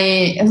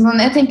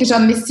jeg tenker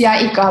sånn, hvis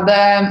jeg ikke hadde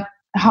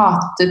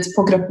hatet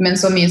på kroppen min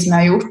så mye som jeg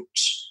har gjort,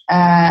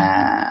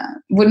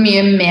 hvor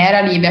mye mer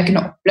av livet jeg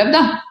kunne opplevd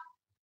da.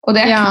 Og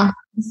det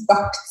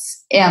skapt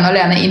en og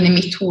alene inn i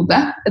mitt hode,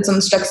 et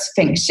sånt slags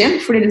fengsel,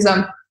 fordi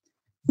liksom,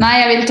 nei,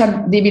 jeg vil ta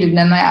de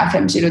bildene når jeg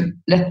 5 kilo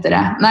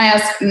lettere, nei,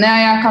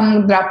 jeg kan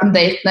dra på en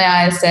date når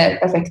jeg ser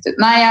perfekt ut,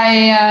 nei,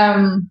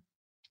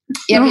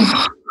 jeg vil...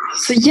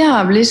 Så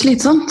jævlig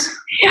slitsomt.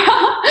 Ja.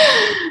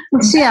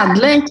 Og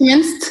kjedelig, ikke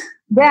minst.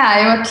 Det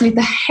jo et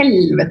lite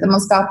helvete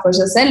man skaper for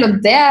seg selv, og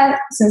det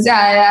synes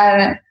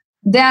jeg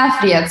det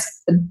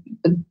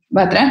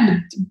hva heter det?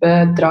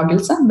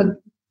 Bedragelse?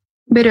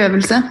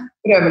 Berøvelse.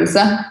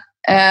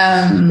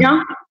 Ja,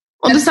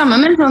 og det samme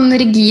med en sånn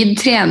rigid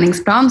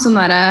treningsplan, sånn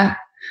der,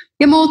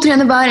 jeg må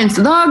trene hver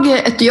eneste dag,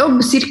 etter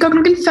jobb, cirka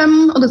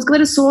 5:00, og det skal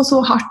være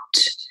så hardt.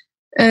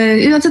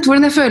 Uansett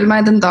hvordan jeg føler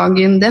meg den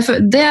dagen, det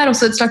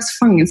også et slags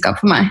fangenskap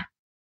for meg.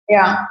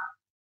 Ja.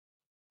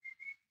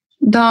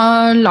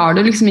 Da lar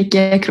du liksom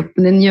ikke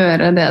kroppen din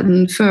gjøre det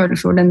den føler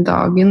for den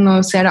dagen,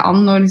 og ser det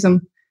an, og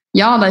liksom,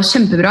 ja, det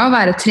kjempebra å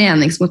være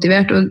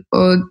treningsmotivert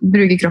og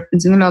bruke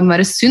kroppen sin og la den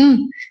være sunn,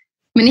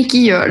 men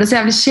ikke gjør det så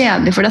jævlig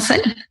kjedelig for deg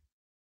selv.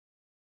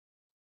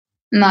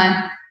 Nei.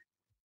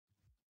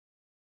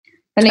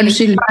 Det lenge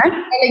siden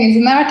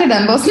jeg har vært i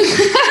den båsen.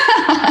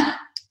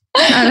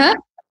 Det?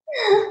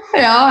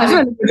 Ja, jeg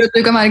føler at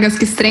du kan være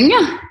ganske streng,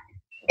 ja.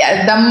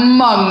 Det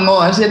mange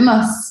år siden,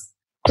 ass.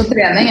 På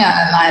trening,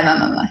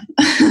 nei.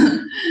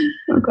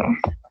 Okay.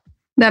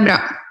 Det bra.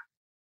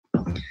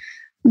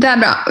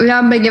 Vi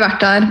har begge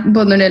vært der,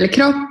 både når det gjelder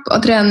kropp og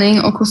trening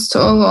og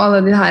kosthold og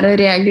alle de her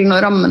reglene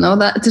og rammene, og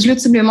til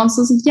slutt så blir man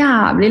så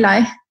jævlig lei.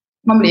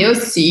 Man blir jo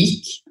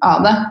syk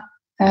av det.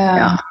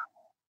 Ja.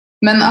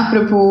 Men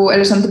apropos,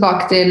 eller sånn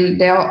tilbake til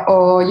det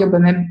å jobbe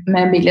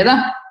med Billy da.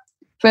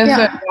 For jeg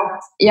føler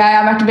at jeg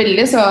har vært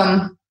veldig sånn,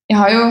 jeg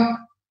har jo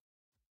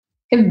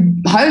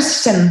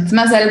kjent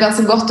meg selv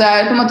ganske godt, og jeg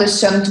har på en måte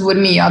skjønt hvor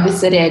mye av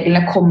disse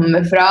reglene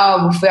kommer fra,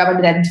 og hvorfor jeg har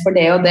vært redd for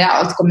det og det.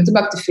 Alt kommer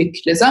tilbake til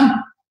frykt, liksom.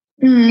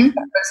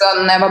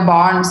 Sånn, når jeg var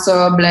barn, så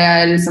ble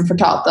jeg liksom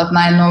fortalt at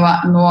nei, nå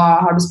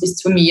har du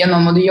spist for mye, nå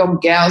må du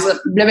jogge, og så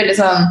ble jeg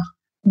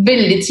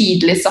veldig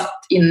tidlig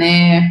satt inn i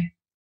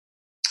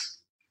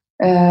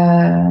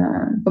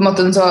på en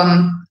måte en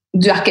sånn,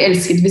 du ikke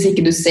elsket hvis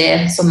ikke du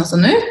ser sånn og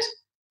sånn ut.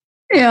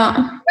 Ja,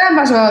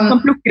 sånn,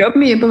 man plukker opp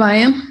mye på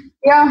veien.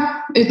 Ja,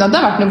 uten at det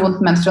har vært noe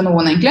vondt ment fra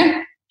noen,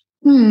 egentlig.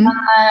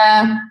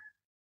 Men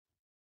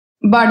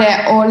bare det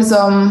å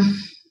liksom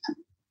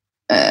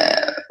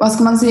hva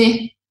skal man si,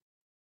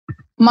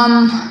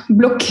 man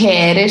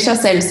blokkerer seg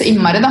selv så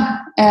innmari da,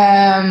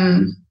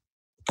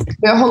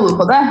 ved å holde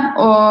på det,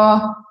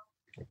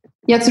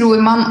 og jeg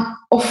tror man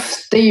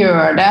ofte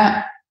gjør det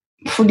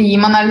fordi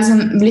man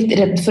liksom litt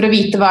redd for å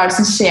vite hva det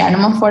som skjer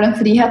når man får den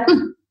friheten.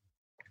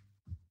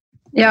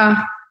 Ja.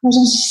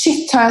 Sånn,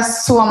 shit, har jeg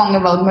så mange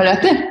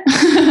valgmuligheter?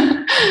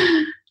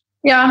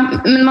 Ja,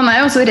 men man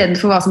jo også redd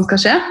for hva som skal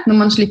skje når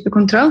man slipper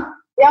kontroll.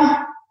 Ja.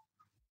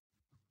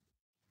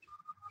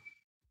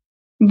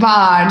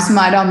 Hva det som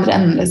det andre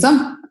enden,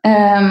 liksom?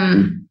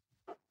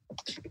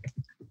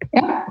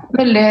 Ja,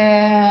 veldig...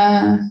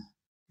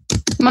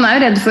 Man jo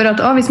redd for at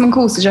hvis man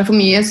koser seg for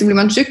mye, så blir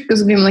man syk, og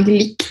så blir man ikke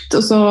likt,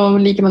 og så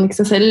liker man ikke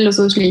seg selv, og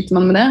så sliter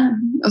man med det.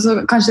 Og så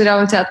kanskje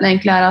realiteten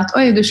egentlig at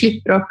du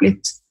slipper opp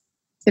litt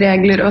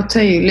regler og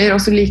tøyler, og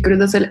så liker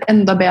du deg selv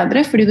enda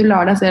bedre, fordi du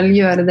lar deg selv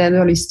gjøre det du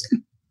har lyst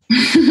til.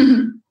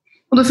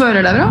 Og du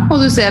føler deg bra, og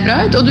du ser bra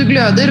ut, og du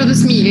gløder, og du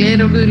smiler,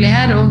 og du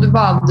ler, og du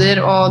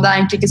bader, og det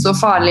egentlig ikke så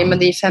farlig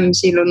med de 5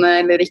 kiloene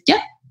eller ikke.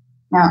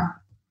 Ja.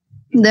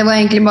 Det var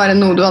egentlig bare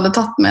noe du hadde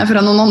tatt med fra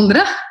noen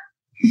andre.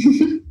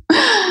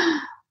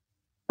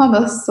 Ja,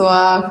 det så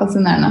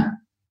fascinerende.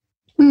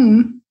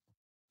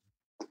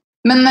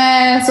 Men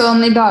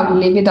sånn i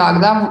dagligliv i dag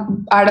da,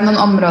 det noen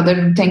områder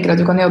du tenker at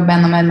du kan jobbe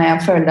enda mer med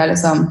og føle deg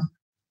liksom,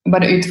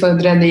 bare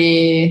utfordre de...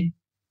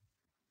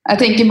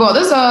 Jeg tenker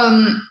både sånn,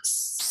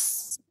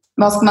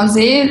 hva skal man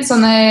si,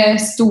 sånne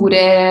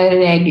store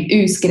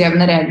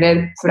uskrevne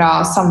regler fra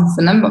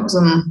samfunnet,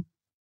 sånn,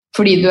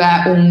 fordi du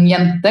ung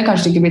jente,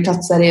 kanskje ikke blir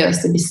tatt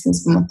seriøst i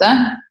business på en måte,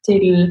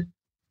 til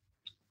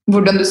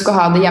hvordan du skal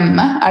ha det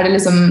hjemme. Det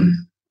liksom,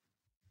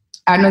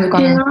 det noe du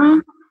kan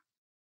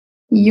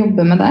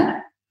jobbe med der?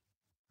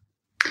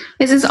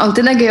 Jeg synes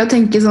alltid det gøy å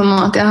tenke sånn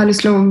at jeg har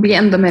lyst til å bli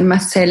enda mer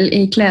meg selv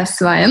i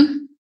klesveien.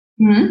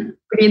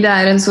 Fordi det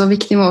en så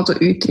viktig måte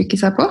å uttrykke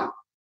seg på.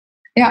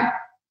 Ja.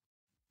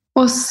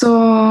 Og så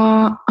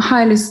har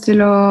jeg lyst til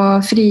å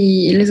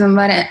liksom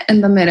være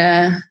enda mer,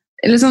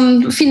 eller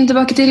sånn, finne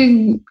tilbake til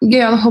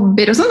gøyale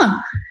hobbyer og sånn da.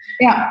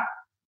 Ja.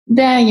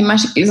 Det gir meg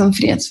skikkelig sånn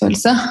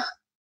frihetsfølelse.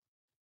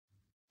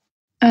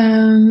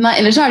 Nei,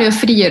 ellers er det jo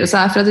å frigjøre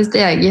seg fra sitt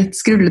eget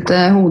skrullete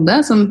hode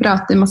som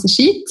prater masse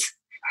skit,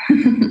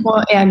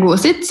 og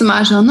egoet sitt som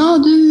er sånn, å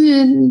du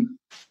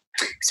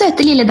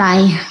søte lille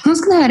deg, nå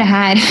skal du høre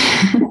her.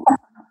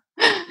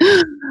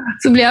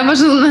 Så blir jeg bare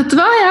sånn, vet du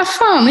hva, jeg er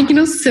faen ikke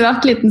noe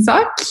søt liten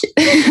sak.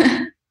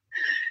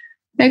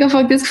 Jeg kan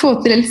faktisk få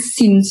til helt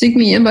sinnssykt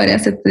mye, bare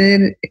jeg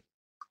setter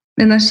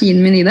energien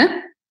min i det.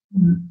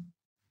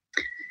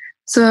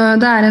 Så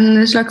det er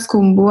en slags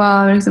kombo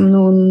av liksom,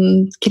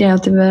 noen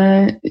kreative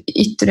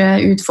ytre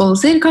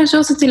utfoldelser,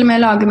 kanskje også til og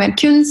med lage mer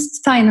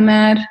kunst, tegne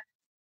mer,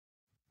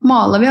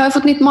 male. Vi har jo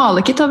fått nytt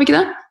malekit, har vi ikke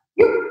det?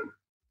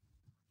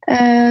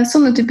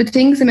 Sånne type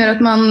ting som gjør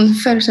at man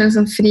føler seg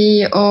liksom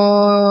fri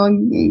og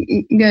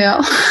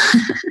gøyal.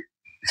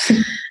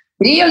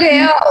 Fri og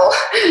gøyal!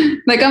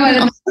 Det kan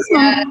være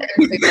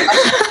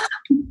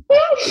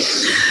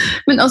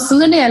Men også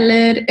når det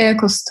gjelder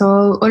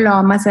kosthold og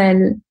la meg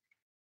selv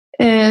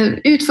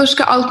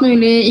utforske alt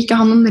mulig, ikke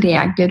ha noen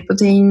regler på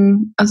ting,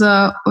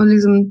 altså, og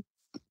liksom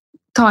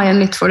ta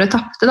igjen litt for det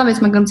tapte, da,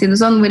 hvis man kan si det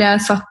sånn, hvor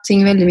jeg satt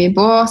ting veldig mye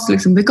på, så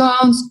liksom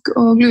vegansk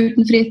og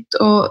glutenfritt,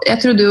 og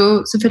jeg trodde jo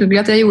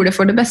selvfølgelig at jeg gjorde det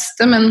for det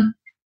beste, men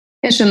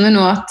jeg skjønner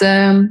nå at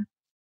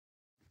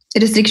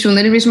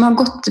restriksjoner blir som å ha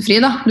godtefri,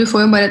 da. Du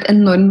får jo bare et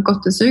enormt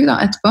godtesug da,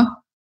 etterpå.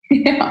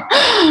 Ja.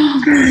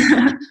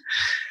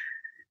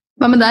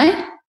 Hva med deg?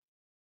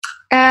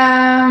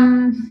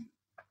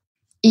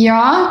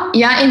 Ja,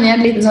 jeg er inne i et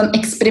lite sånn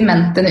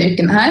eksperiment denne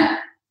uken her.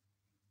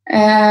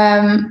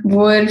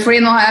 Fordi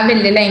nå har jeg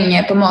veldig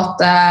lenge på en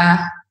måte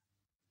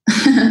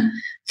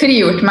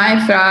frigjort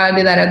meg fra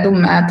de der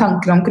dumme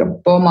tanker om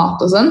kropp og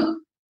mat og sånn.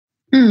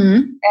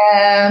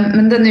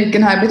 Men denne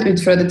uken har jeg blitt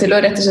utfordret til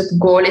å rett og slett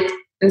gå litt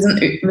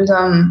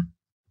liksom,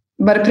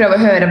 bare prøve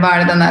å høre hva er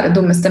det den der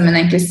dumme stemmen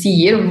egentlig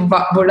sier,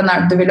 hvordan er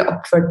det du ville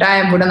oppført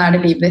deg, hvordan er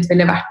det livet ditt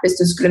ville vært hvis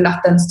du skulle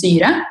latt den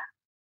styre.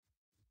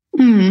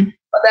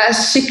 Og det er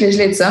skikkelig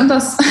slitsomt,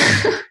 altså.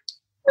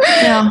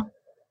 Ja.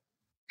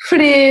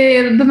 Fordi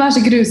den er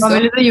så grusom. Hva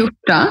ville du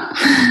gjort da?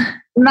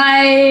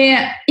 Nei,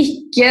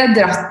 ikke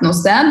dratt noe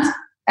sted.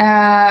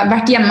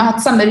 Vært hjemme,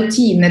 hatt samme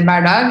rutiner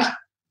hver dag.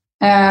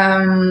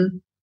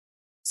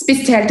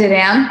 Spist helt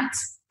rent.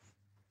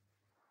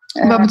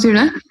 Hva betyr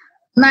det?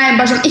 Nei,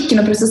 bare sånn, ikke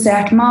noe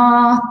prosessert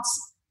mat.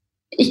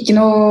 Ikke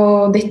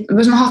noe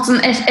bare sånn, hatt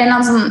sånn, en eller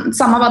annen sånn,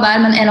 samme hva det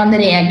er, men en eller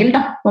annen regel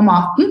da, på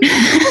maten.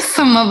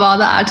 Samme hva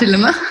det er til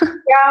og med.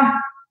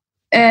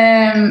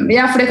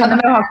 Ja, for det kan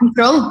jo ha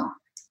kontroll.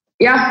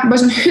 Ja, bare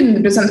sånn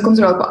 100%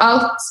 kontroll på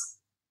alt.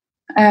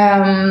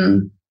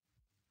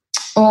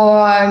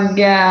 Og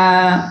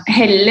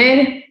heller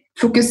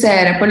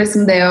fokusere på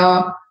liksom det å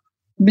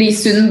bli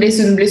sunn,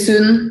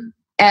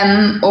 enn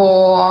å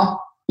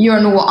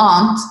gjøre noe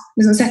annet.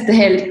 Liksom sette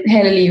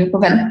hele livet på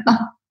vent, da.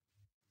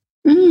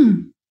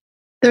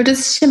 Det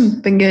hørtes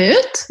kjempegøy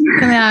ut.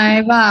 Kan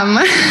jeg være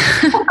med?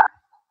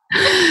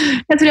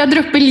 Jeg tror jeg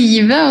dropper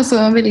livet, og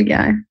så velger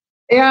jeg.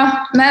 Ja,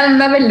 nei,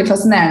 det er veldig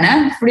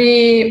fascinerende, fordi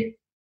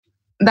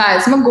det er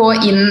som å gå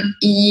inn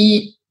i,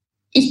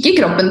 ikke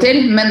kroppen til,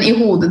 men i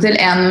hodet til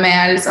en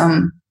med liksom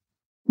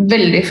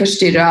veldig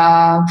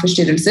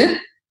forstyrrelser.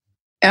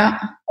 Ja.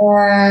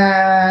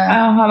 Jeg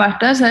har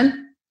vært der selv.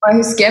 Og jeg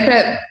husker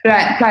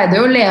jeg pleide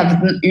jo å leve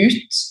den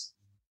ut.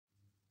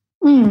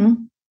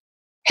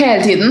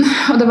 Hele tiden.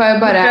 Og det var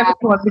jo bare... Vi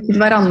påvirket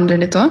hverandre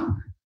litt også.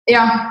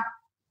 Ja.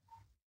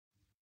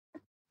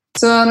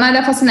 Så nei, det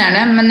er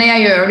fascinerende, men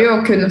jeg gjør det jo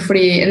kun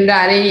fordi, eller det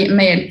er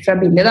med hjelp fra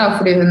Billy da,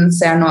 fordi hun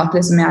ser nå at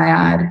liksom jeg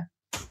er,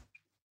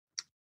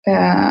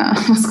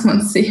 hva skal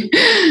man si,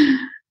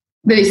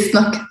 bevisst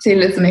nok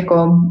til liksom ikke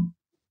å,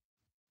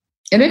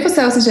 eller vi får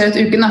se hva som skjer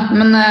ut uken da,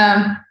 men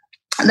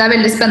det er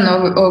veldig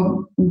spennende å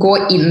gå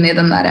inn i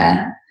den der,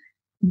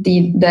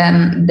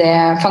 det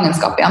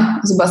fangenskapet igjen,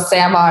 og så bare se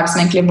hva er det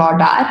som egentlig var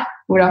der,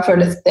 hvordan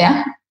føles det?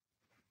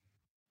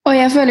 Og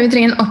jeg føler vi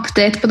trenger en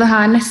update på det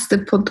her neste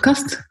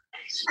podcast.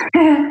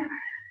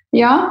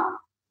 Ja,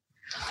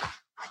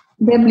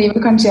 det blir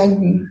vel kanskje en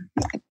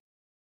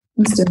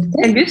stund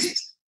til. August?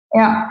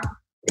 Ja.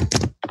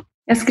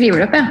 Jeg skriver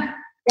det opp, jeg.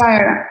 Ja, jeg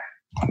gjør det.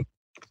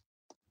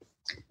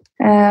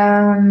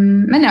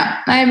 Men ja,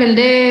 det er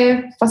veldig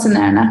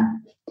fascinerende.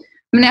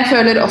 Men jeg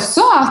føler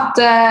også at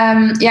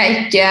jeg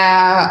ikke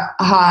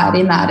er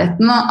i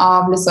nærheten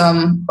av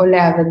liksom, å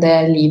leve det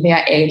livet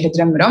jeg egentlig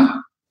drømmer om.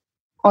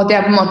 Og at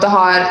jeg på en måte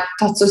har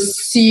tatt så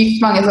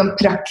sykt mange sånn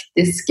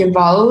praktiske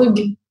valg.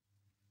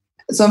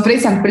 Som for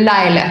eksempel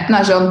leiligheten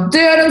er sånn,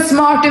 det er en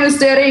smart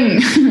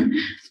investering!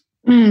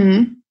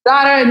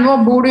 Nå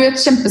bor du i et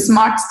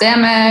kjempesmart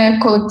sted med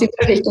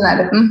kollektivtrafikk i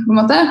nærheten, på en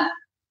måte.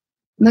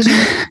 Det er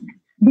sånn,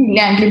 ville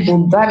jeg egentlig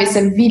bodd der hvis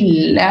jeg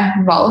ville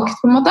valgt,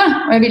 på en måte?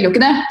 Og jeg ville jo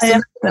ikke det. Så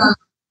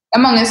det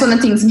er mange sånne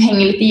ting som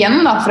henger litt igjen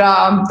da, fra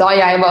da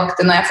jeg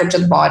valgte, når jeg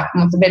fortsatt var på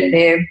en måte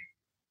veldig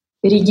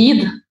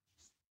rigid.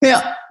 Ja.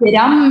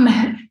 Ram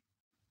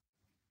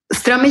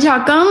Stram i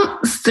kjakan,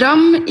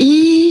 stram i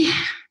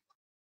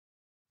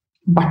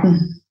Barten.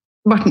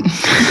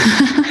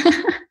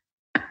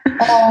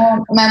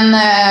 Men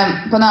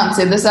på den annen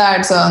side så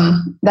det sånn,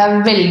 det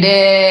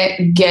veldig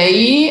gøy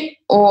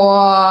å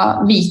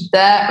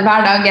vite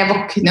hver dag jeg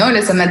våkner jo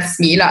liksom med et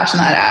smil og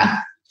sånn her,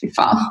 fy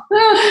faen.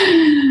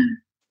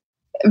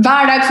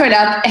 Hver dag føler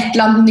jeg at et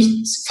eller annet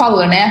nytt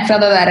faller ned fra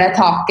det der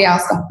taket jeg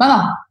har skapt meg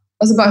da.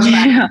 Og så bare sånn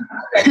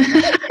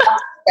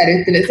der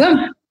ute liksom.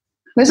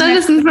 Det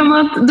nesten som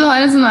at du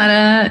har en sånn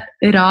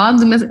der rad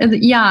med et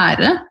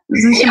gjerde,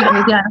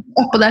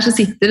 oppå der så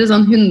sitter det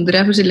sånn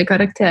 100 forskjellige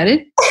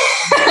karakterer.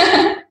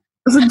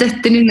 Og så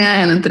detter de ned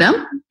en etter en.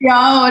 Ja,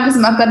 og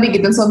liksom at det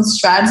bygget en sånn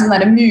svær sånn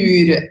der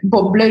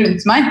murboble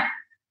rundt meg.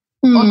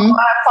 Og nå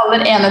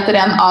faller en etter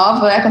en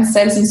av, og jeg kan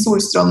se liksom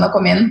solstrålene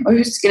komme inn.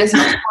 Og husker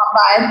liksom at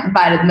det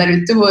verden der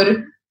ute hvor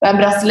det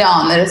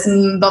brasilianere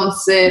som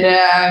danser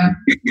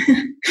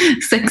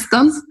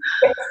sexdans.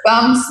 Det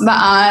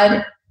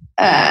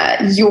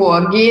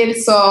yogier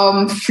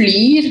som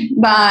flyr.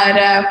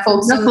 Det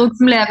folk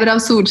som lever av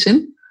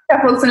solskinn. Det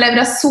folk som lever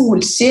av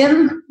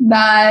solskinn.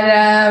 Det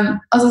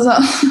altså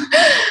sånn.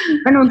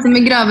 Det noen som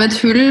vil grave et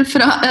hull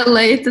fra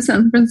LA til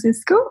San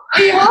Francisco.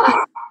 Ja.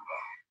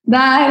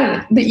 Det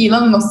det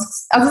Elon Musk.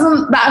 Altså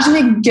sånn, det så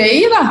mye gøy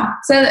da.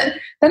 Så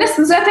det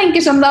nesten så jeg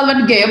tenker sånn, det hadde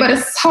vært gøy å bare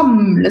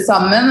samle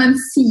sammen en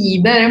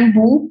side eller en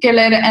bok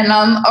eller en eller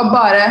annen, og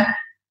bare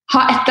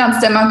ha et eller annet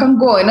sted man kan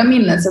gå inn og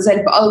minne seg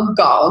selv på all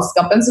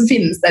galskapen som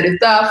finnes der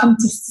ute av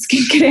fantastiske,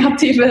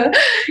 kreative,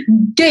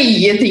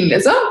 gøye ting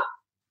liksom.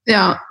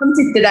 Ja. Man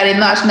sitter der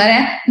inne og sånn der,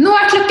 nå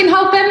klokken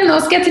 4:30, nå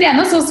skal jeg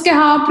trene, så skal jeg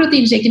ha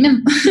proteinshaken min.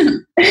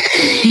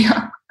 Ja.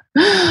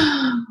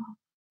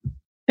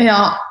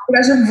 Ja.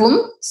 Det så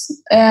vondt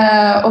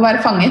å være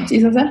fanget i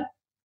seg selv.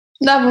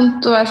 Det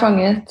vondt å være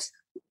fanget,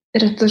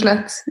 rett og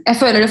slett. Jeg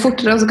føler det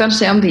fortere også kan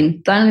skje om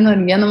vinteren i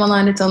Norge, når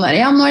man litt sånn der,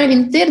 ja, nå det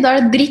vinter, da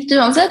det dritt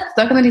uansett,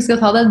 da kan jeg like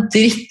godt ha det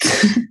dritt.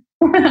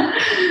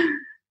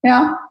 Ja.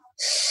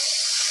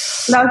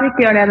 La oss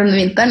ikke gjøre det denne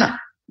vinteren da.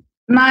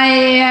 Nei,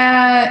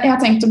 jeg har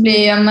tenkt å bli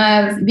en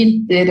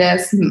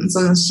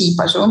sånn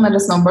skiperson eller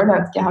snowboard, jeg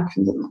vet ikke, jeg har ikke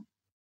funnet noe.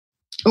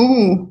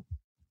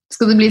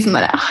 Skal du bli sånn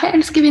der, jeg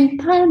elsker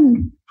vinteren?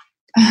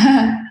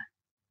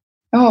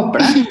 Jeg håper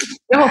det.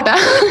 Det håper jeg.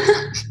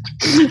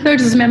 Det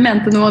hørtes som jeg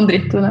mente noe om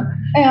dritt.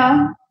 Ja.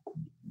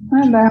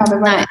 Nei, det hadde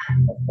vært.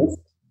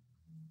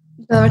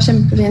 Det hadde vært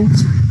kjempefint.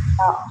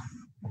 Ja.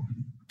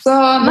 Så,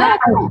 nei.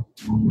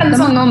 Det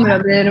mange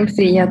områder om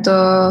frihet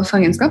og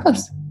fangenskap,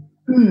 altså.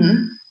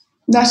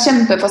 Det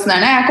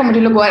kjempefascinerende. Jeg kommer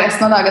til å gå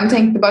resten av dagen og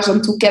tenkte bare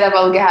sånn, tok jeg det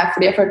valget her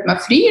fordi jeg følte meg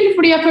fri, eller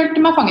fordi jeg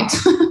følte meg fanget?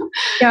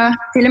 Ja,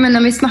 til og med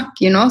når vi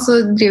snakker nå, så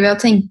driver jeg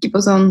og tenker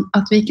på sånn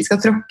at vi ikke skal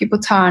tråkke på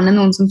tærne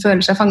noen som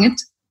føler seg fanget.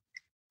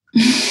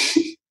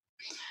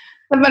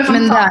 Men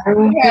det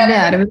jo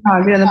dere vil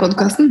lage denne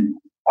podcasten.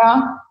 Ja.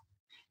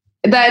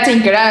 Det jeg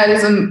tenker det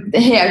liksom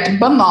helt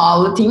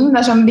banale ting.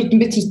 Det sånn, hvilken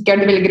butikk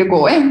du velger å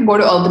gå i?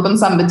 Går du alltid på den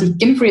samme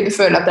butikken fordi du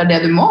føler at det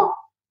det du må?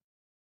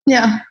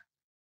 Ja.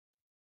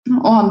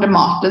 Og handle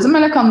mat liksom,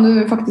 eller kan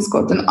du faktisk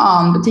gå til en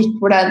annen butikk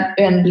hvor det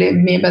uendelig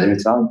mye bedre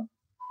utvalg?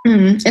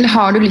 Eller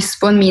har du lyst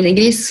på en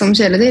minigris som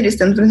kjæledyr i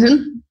stedet for en hund?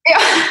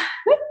 Ja.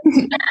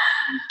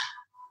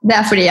 Det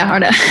fordi jeg har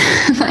det.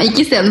 Nei,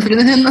 ikke i stedet for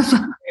en hund, altså.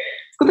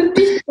 Skal du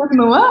bytte ut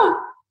noe?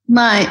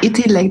 Nei, i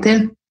tillegg til.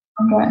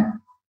 Ok.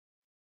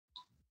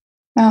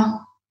 Ja.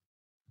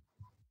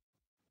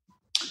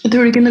 Jeg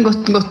tror det kunne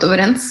gått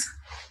overens.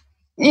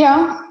 Ja.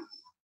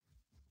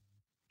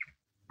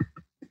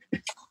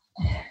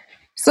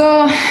 Så,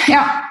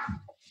 ja.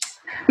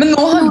 Men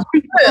nå har vi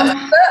møte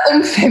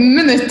om 5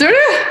 minutter,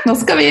 du. Nå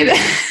skal vi...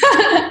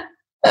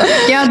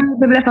 Ja,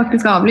 det ble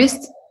faktisk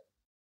avlyst.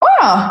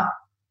 Åja!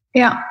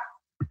 Ja.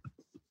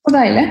 Så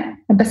deilig.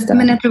 Det beste.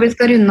 Men jeg tror vi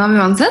skal runde av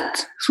uansett,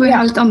 for vi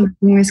har litt andre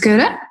ting vi skal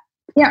gjøre.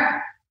 Ja.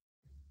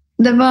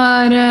 Det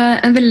var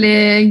en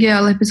veldig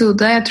gøyal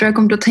episode. Jeg tror jeg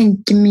kommer til å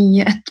tenke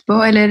mye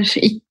etterpå, eller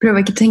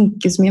prøve ikke å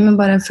tenke så mye,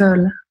 men bare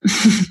føle.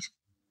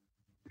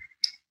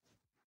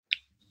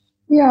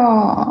 Ja...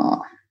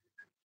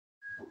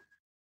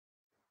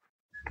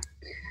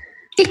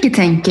 Ikke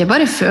tenke,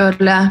 bare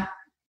føle.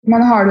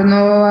 Men har du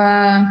noe...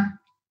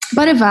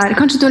 Bare vær.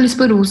 Kanskje du har lyst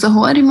på rosa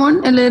hår i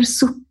morgen, eller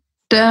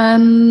sorte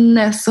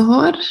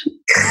nesehår.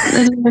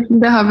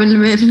 Det har vel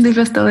de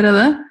fleste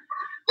allerede.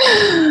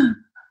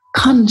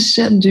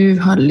 Kanskje du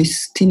har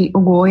lyst til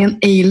å gå i en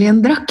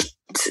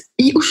alien-drakt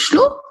i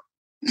Oslo?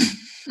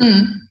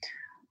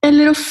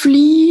 Eller å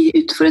fly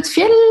utfor et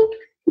fjell?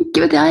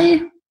 Ikke vet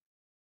jeg.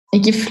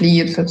 Ikke fly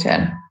utfor et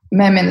fjell.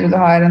 Men jeg mener du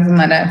har en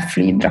sånn der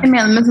flydrakt. Jeg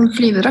mener med sånn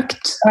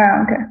flydrakt. Ja,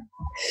 ok.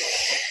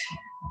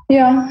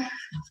 Ja.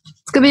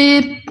 Skal vi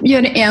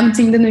gjøre en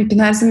ting denne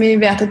uken her som vi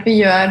vet at vi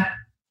gjør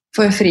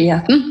for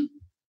friheten?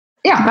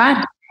 Ja.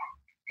 Hver.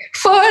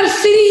 For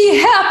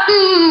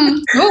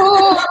friheten!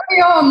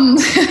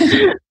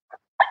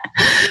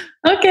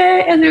 Ok,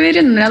 jeg tror vi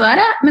runder av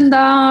der, men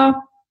da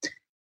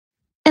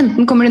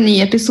enten kommer det en ny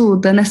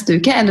episode neste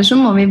uke, eller så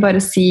må vi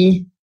bare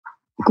si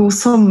god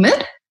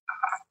sommer.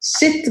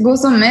 Shit, god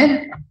sommer.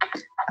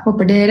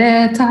 håper dere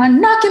tar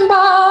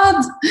nakenbad.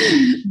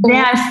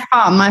 Det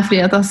faen meg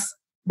frihet, ass.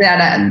 Det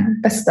det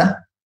beste.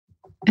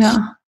 Ja.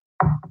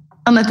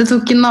 Annette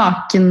tok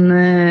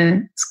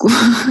nakensko.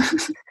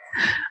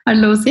 Det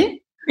lov å si?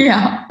 Ja.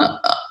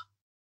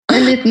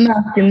 En liten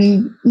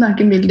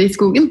nakenbilde i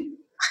skogen.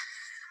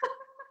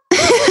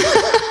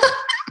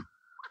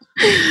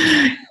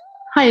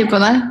 Heier på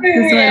deg.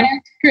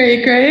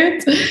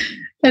 Great.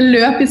 Jeg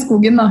løp i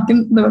skogen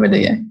naken. Det var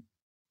veldig gøy.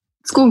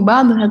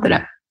 Skogbad heter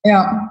det.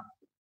 Ja.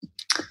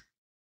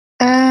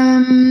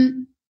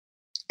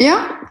 Ja,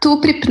 2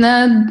 prippende...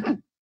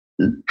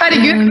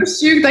 Herregud, hvor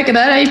sykt ikke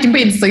det? Jeg gikk inn på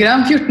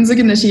Instagram 14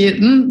 sekunder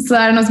siden, så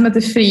det noe som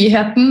heter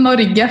Friheten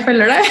Norge. Jeg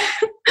følger deg.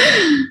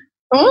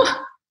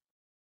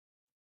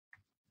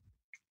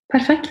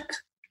 Perfekt.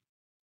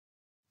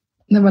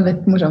 Det var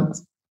litt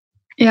morsomt.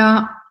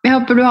 Ja, jeg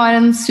håper du har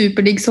en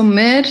superdigg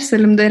sommer,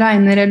 selv om det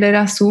regner eller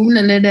sol,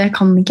 eller det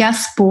kan ikke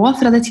jeg spå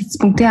fra det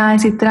tidspunktet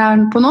jeg sitter her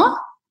på nå.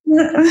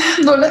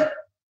 Dårlig.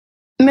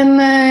 Men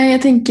jeg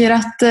tenker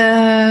at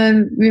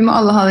vi må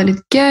alle ha det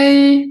litt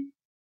gøy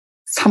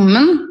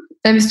sammen.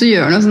 Hvis du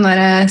gjør noe sånn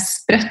der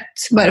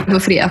sprøtt bare på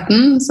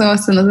friheten, så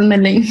send oss en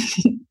melding.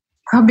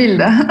 Ha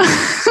bilde.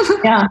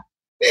 Ja.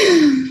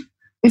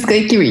 Vi skal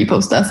ikke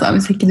reposte, altså,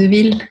 hvis ikke du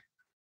vil.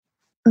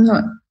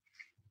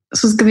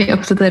 Så skal vi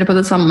oppdatere på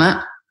det samme.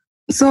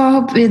 Så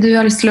håper vi du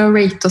har lyst til å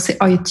rate oss i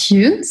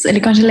iTunes,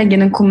 eller kanskje legge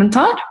inn en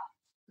kommentar.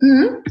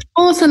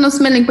 Og send oss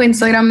melding på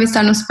Instagram hvis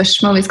det noen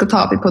spørsmål vi skal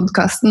ta opp i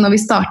podcasten når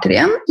vi starter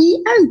igjen i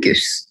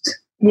august.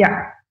 Ja.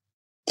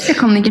 Jeg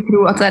kan ikke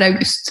tro at det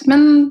august,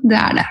 men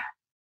det det.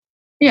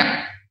 Ja.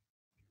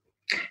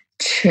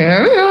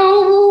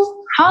 Ciao!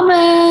 Ha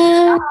det!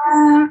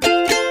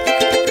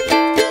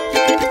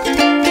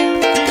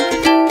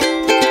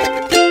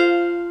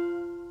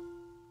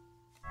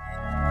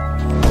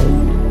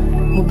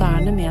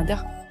 Moderne media.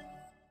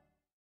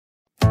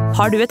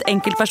 Har du et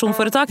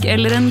enkeltpersonforetak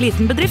eller en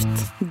liten bedrift?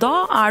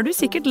 Da du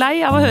sikkert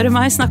lei av å høre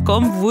meg snakke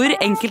om hvor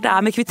enkelt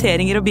det med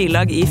kvitteringer og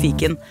bilag i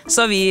fiken.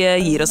 Så vi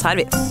gir oss her,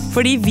 vi.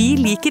 Fordi vi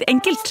liker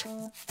enkelt.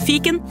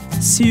 Fiken,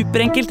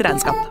 superenkelt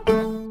regnskap.